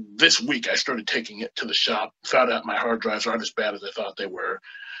 This week I started taking it to the shop, found out my hard drives aren't as bad as I thought they were.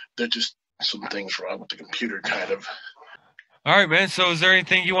 They're just some things wrong with the computer, kind of. All right, man. So is there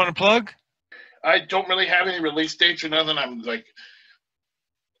anything you want to plug? I don't really have any release dates or nothing. I'm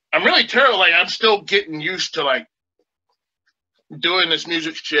really terrible. I'm still getting used to doing this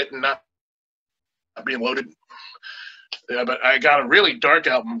music shit and not being loaded. Yeah, but I got a really dark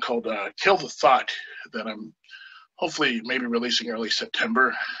album called Kill the Thought that I'm hopefully maybe releasing early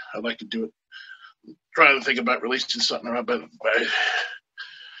September. I'd like to do it. I'm trying to think about releasing something around, but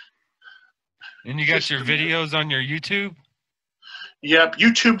and you got your videos on your YouTube? Yep,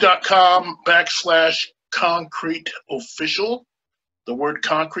 youtube.com/Con-crete official. The word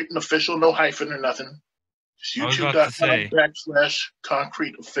concrete and official, no hyphen or nothing. Just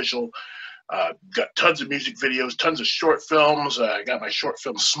youtube.com/Con-crete official. Got tons of music videos, tons of short films. I got my short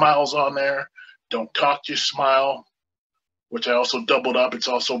film Smiles on there. Don't Talk, Just Smile, which I also doubled up.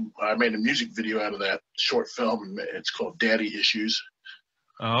 I made a music video out of that short film. It's called Daddy Issues.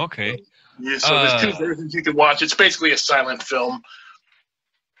 Oh, okay. Yeah, so there's 2 versions you can watch. It's basically a silent film.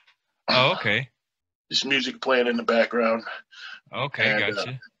 Oh, okay. Just music playing in the background. Okay,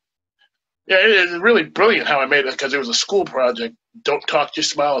 gotcha. Yeah, it's really brilliant how I made it because it was a school project. Don't Talk,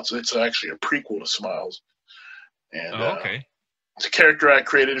 Just Smile. It's actually a prequel to Smiles. And okay. It's a character I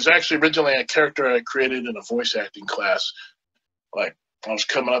created. It was actually originally a character I created in a voice acting class. I was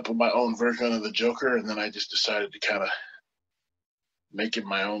coming up with my own version of the Joker, and then I just decided to kind of make it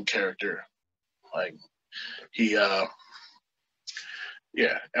my own character. Like he's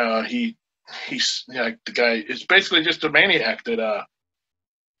like the guy is basically just a maniac that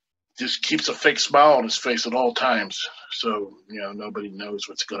just keeps a fake smile on his face at all times. So nobody knows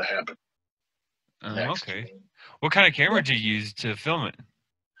what's going to happen next. Okay. What kind of camera did you use to film it?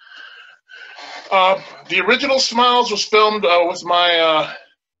 The original Smiles was filmed with my.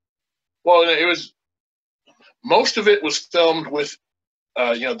 Most of it was filmed with,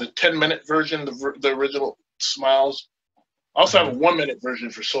 the 10-minute version, the original Smiles. I also have a 1-minute version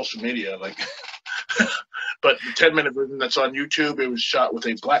for social media, but the 10-minute version that's on YouTube, it was shot with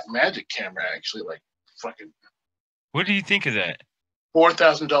a Blackmagic camera, actually, fucking. What do you think of that?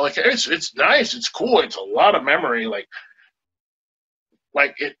 $4,000 camera. It's nice. It's cool. It's a lot of memory.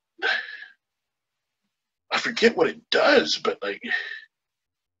 It. I forget what it does, but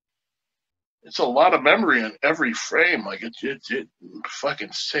it's a lot of memory in every frame. It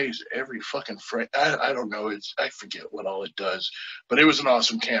fucking saves every fucking frame. I don't know. I forget what all it does, but it was an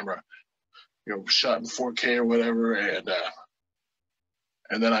awesome camera. Shot in 4K or whatever, and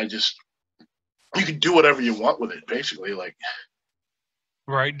then you can do whatever you want with it, basically.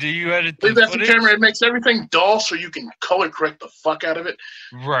 Right. Do you edit the that's footage? The camera. It makes everything dull, so you can color correct the fuck out of it.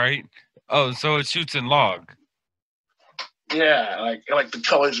 Right. Oh, so it shoots in log. Yeah, the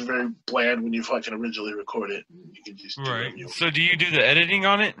colors are very bland when you fucking originally record it. You can just So do you do the editing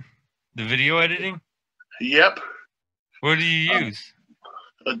on it? The video editing? Yep. What do you use?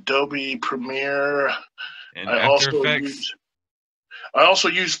 Adobe Premiere. And After Effects? I also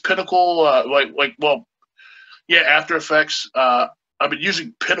use Pinnacle. After Effects. I've been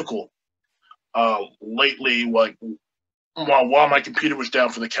using Pinnacle lately. While my computer was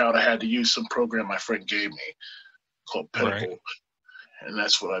down for the count, I had to use some program my friend gave me called Pinnacle, and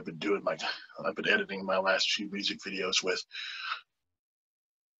that's what I've been doing. I've been editing my last few music videos with.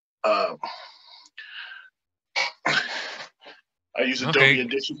 I use Adobe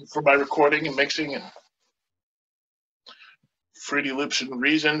Audition for my recording and mixing, and Fruity Loops and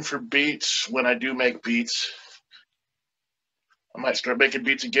Reason for beats when I do make beats. I might start making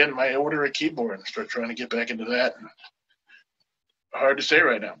beats again. Might order a keyboard and start trying to get back into that. Hard to say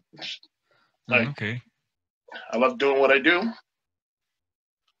right now. Okay. I love doing what I do.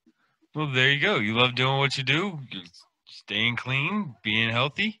 Well, there you go. You love doing what you do. You're staying clean, being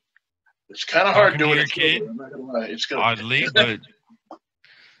healthy. It's kind of hard doing your it. Kid. I'm not gonna lie. It's good. Oddly, but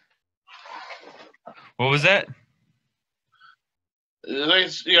what was that?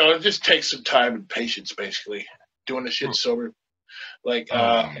 It just takes some time and patience, basically. Doing the shit sober.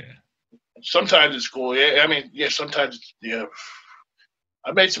 Sometimes it's cool. Yeah, sometimes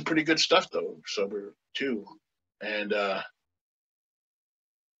I made some pretty good stuff though, sober too. And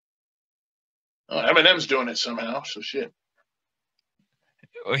Eminem's doing it somehow, so shit.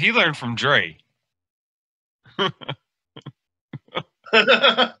 Well, he learned from Dre.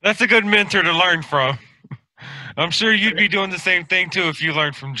 That's a good mentor to learn from. I'm sure you'd be doing the same thing too if you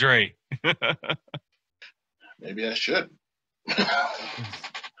learned from Dre. Maybe I should.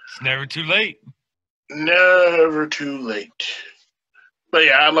 It's never too late. Never too late. But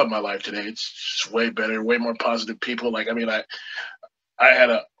yeah, I love my life today. It's just way better, way more positive people. I had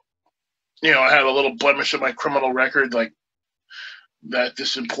a little blemish in my criminal record, that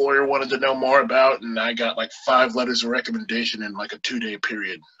this employer wanted to know more about, and I got 5 letters of recommendation in a 2-day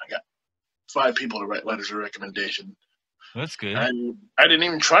period. I got 5 people to write letters of recommendation. That's good. I didn't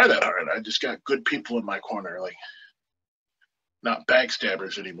even try that hard. I just got good people in my corner, not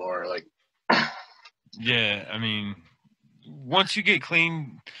backstabbers anymore. Yeah, once you get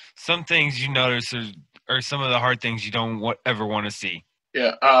clean, some things you notice are some of the hard things you don't ever want to see.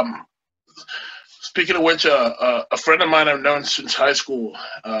 Yeah. Speaking of which, a friend of mine I've known since high school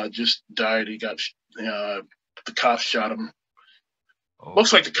just died. He got the cops shot him. Oh,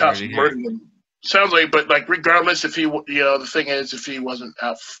 looks like the cops murdered him. Sounds like, but regardless, if he, the thing is, if he wasn't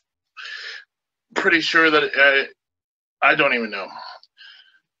out, pretty sure that I don't even know.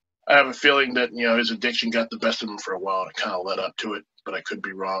 I have a feeling that his addiction got the best of him for a while, and it kind of led up to it. But I could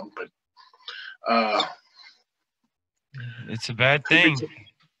be wrong. But it's a bad thing.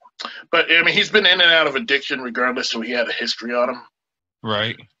 But he's been in and out of addiction regardless, so he had a history on him.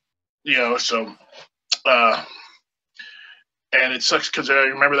 Right. So, and it sucks because I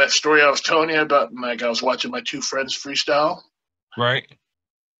remember that story I was telling you about. I was watching my 2 friends freestyle. Right.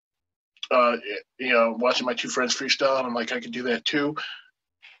 Watching my 2 friends freestyle, and I'm like, I could do that too.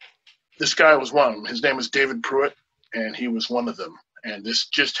 This guy was one of them. His name was David Pruitt, and he was one of them. And this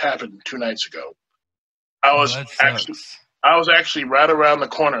just happened 2 nights ago. I was actually right around the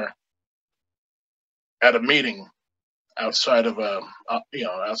corner at a meeting outside of a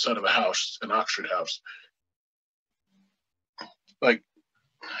house, an Oxford house, like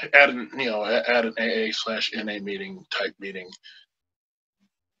at an AA/NA meeting type meeting.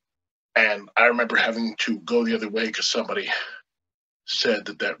 And I remember having to go the other way because somebody said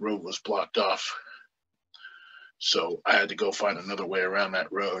that road was blocked off. So I had to go find another way around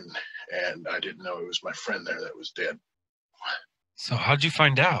that road, and I didn't know it was my friend there that was dead. So how'd you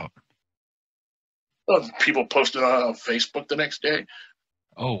find out? Well, people posted on Facebook the next day.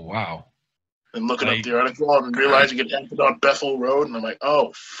 Oh, wow. And looking up the article and realizing it happened on Bethel Road, and I'm like,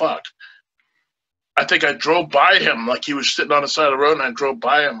 oh, fuck. I think I drove by him, like he was sitting on the side of the road, and I drove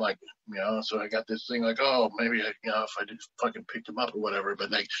by him, like, so I got this thing like, oh, maybe, if I just fucking picked him up or whatever. But,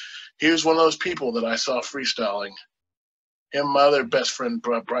 like, he was one of those people that I saw freestyling. Him and my other best friend,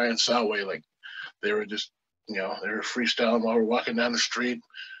 Brian Salway, like, they were just, they were freestyling while we were walking down the street,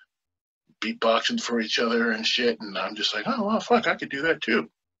 beatboxing for each other and shit. And I'm just like, oh, well, fuck, I could do that too.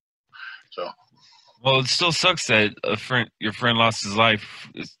 So. Well, it still sucks that your friend lost his life.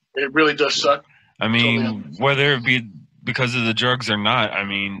 It really does suck. I mean, whether it be because of the drugs or not, I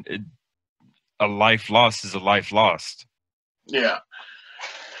mean, a life lost is a life lost. Yeah.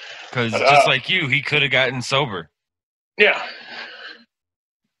 Because just like you, he could have gotten sober. Yeah.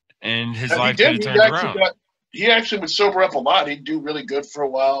 And his life could have turned around. He actually would sober up a lot. He'd do really good for a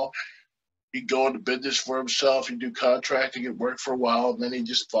while. He'd go into business for himself. He'd do contracting and work for a while. And then he'd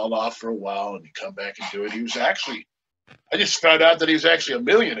just fall off for a while and he'd come back and do it. He was actually, I just found out that he was actually a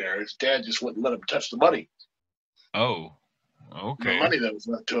millionaire. His dad just wouldn't let him touch the money. Oh, okay. The money that was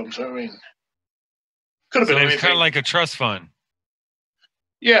left to him. So, I mean, could have been anything. It's kind of like a trust fund.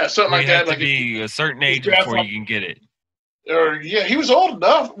 Yeah, something like that. You have to be a certain age before you can get it. Or, yeah, he was old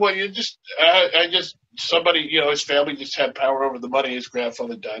enough. Well, somebody, his family just had power over the money. His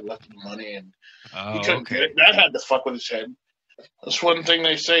grandfather died, left him the money, and he couldn't get it. That had to fuck with his head. That's one thing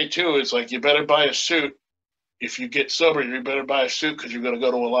they say, too, is like, you better buy a suit. If you get sober, you better buy a suit because you're going to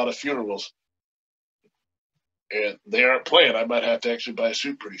go to a lot of funerals. And they aren't playing. I might have to actually buy a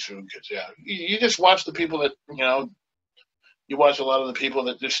suit pretty soon because, yeah, you just watch the people that, you watch a lot of the people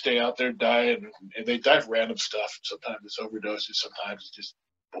that just stay out there die, and they die of random stuff. Sometimes it's overdoses. Sometimes it's just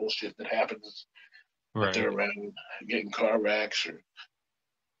bullshit that happens. Right. They're around getting car wrecks or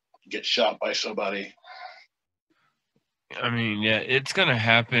get shot by somebody. I mean, yeah, it's going to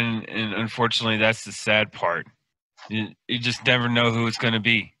happen, and unfortunately, that's the sad part. You just never know who it's going to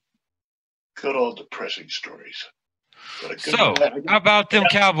be. Good old depressing stories. So, how about them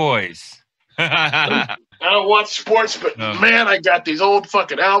Cowboys? I don't watch sports, but man, I got these old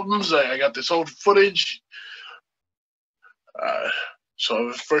fucking albums. I got this old footage. So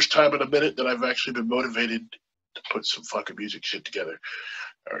it's the first time in a minute that I've actually been motivated to put some fucking music shit together.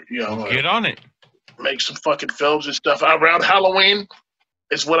 Or, get on it. Make some fucking films and stuff. Around Halloween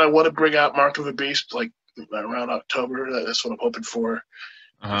is when I want to bring out Mark of the Beast, like around October. That's what I'm hoping for.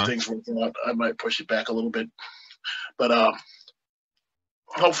 If things work out, I might push it back a little bit. But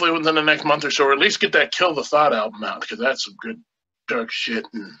hopefully within the next month or so, or at least get that Kill the Thought album out, because that's some good dark shit.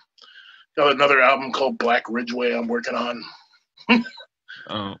 And got another album called Black Ridgeway I'm working on.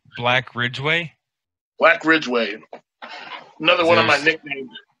 Black Ridgeway? Black Ridgeway. Another one of my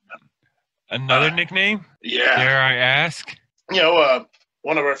nicknames. Another nickname? Yeah. Dare I ask?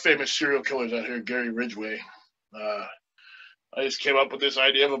 One of our famous serial killers out here, Gary Ridgway. I just came up with this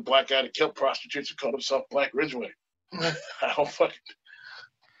idea of a black guy that killed prostitutes and called himself Black Ridgway. I don't fucking.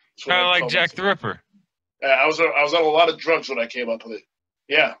 Kind of like Jack the Ripper. Yeah, I was on a lot of drugs when I came up with it.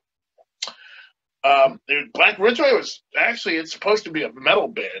 Yeah. Black Ridgway was actually, it's supposed to be a metal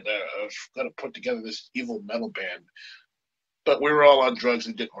band. I was going to put together this evil metal band, but we were all on drugs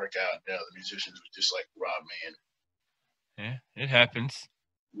and it didn't work out. The musicians would just like rob me. Yeah, it happens.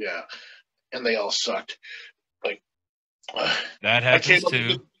 Yeah, and they all sucked. Like that happens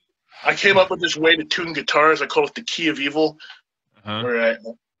too. I came up with this way to tune guitars. I call it the key of evil. Where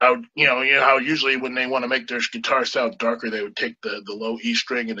I would, how usually when they want to make their guitar sound darker, they would take the low E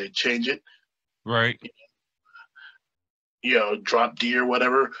string and they'd change it. Right. Drop D or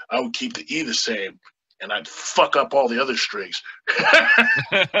whatever. I would keep the E the same, and I'd fuck up all the other strings.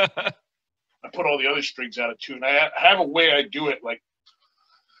 I put all the other strings out of tune. I have a way I do it. Like,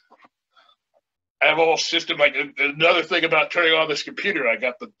 I have a whole system. Like, another thing about turning on this computer, I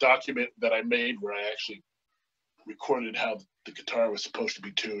got the document that I made where I actually recorded how the guitar was supposed to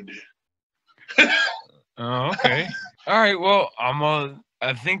be tuned. Oh, okay. All right. Well,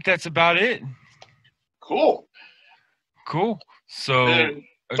 I think that's about it. Cool. So,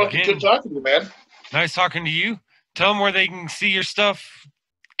 fucking good talking to you, man. Nice talking to you. Tell them where they can see your stuff,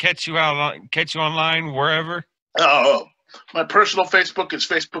 catch you online, wherever. My personal Facebook is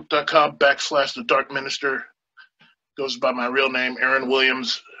facebook.com/The Dark Minister. Goes by my real name, Aaron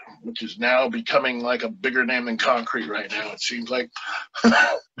Williams, which is now becoming like a bigger name than Con-crete right now, it seems like.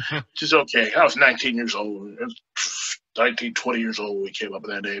 Which is okay. I was 19 years old. 19, 20 years old when we came up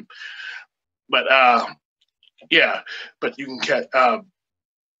with that name. But, yeah. But you can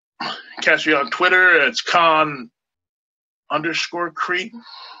catch me on Twitter. It's Con_crete, I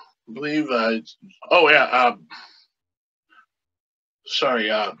believe.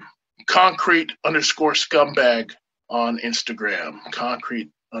 Con_crete_scumbag on Instagram.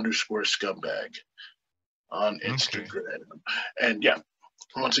 Con_crete_scumbag on Instagram. And yeah,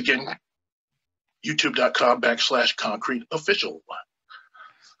 once again, youtube.com/concreteofficial.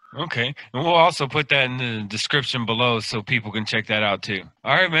 Okay. And we'll also put that in the description below so people can check that out too.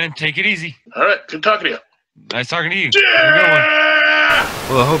 All right, man. Take it easy. All right. Good talking to you. Nice talking to you. Yeah! Have a good one.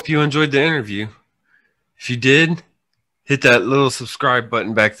 Well, I hope you enjoyed the interview. If you did, hit that little subscribe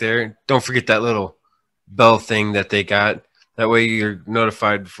button back there. Don't forget that little bell thing that they got. That way you're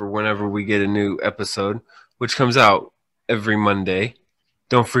notified for whenever we get a new episode, which comes out every Monday.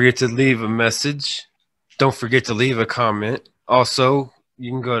 Don't forget to leave a message. Don't forget to leave a comment. Also,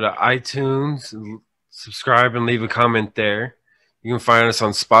 you can go to iTunes, subscribe, and leave a comment there. You can find us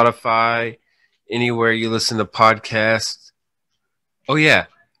on Spotify, anywhere you listen to podcasts. Oh, yeah.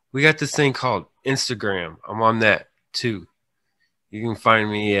 We got this thing called Instagram. I'm on that, too. You can find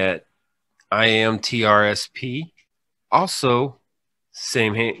me at IamTRSP. Also,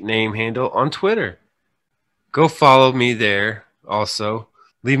 same name handle on Twitter. Go follow me there also.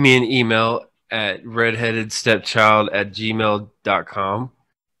 Leave me an email at redheadedstepchild@gmail.com.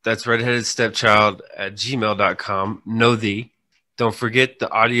 That's redheadedstepchild@gmail.com. Don't forget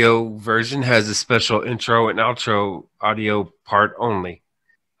the audio version has a special intro and outro audio part only.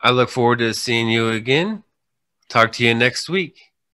 I look forward to seeing you again. Talk to you next week.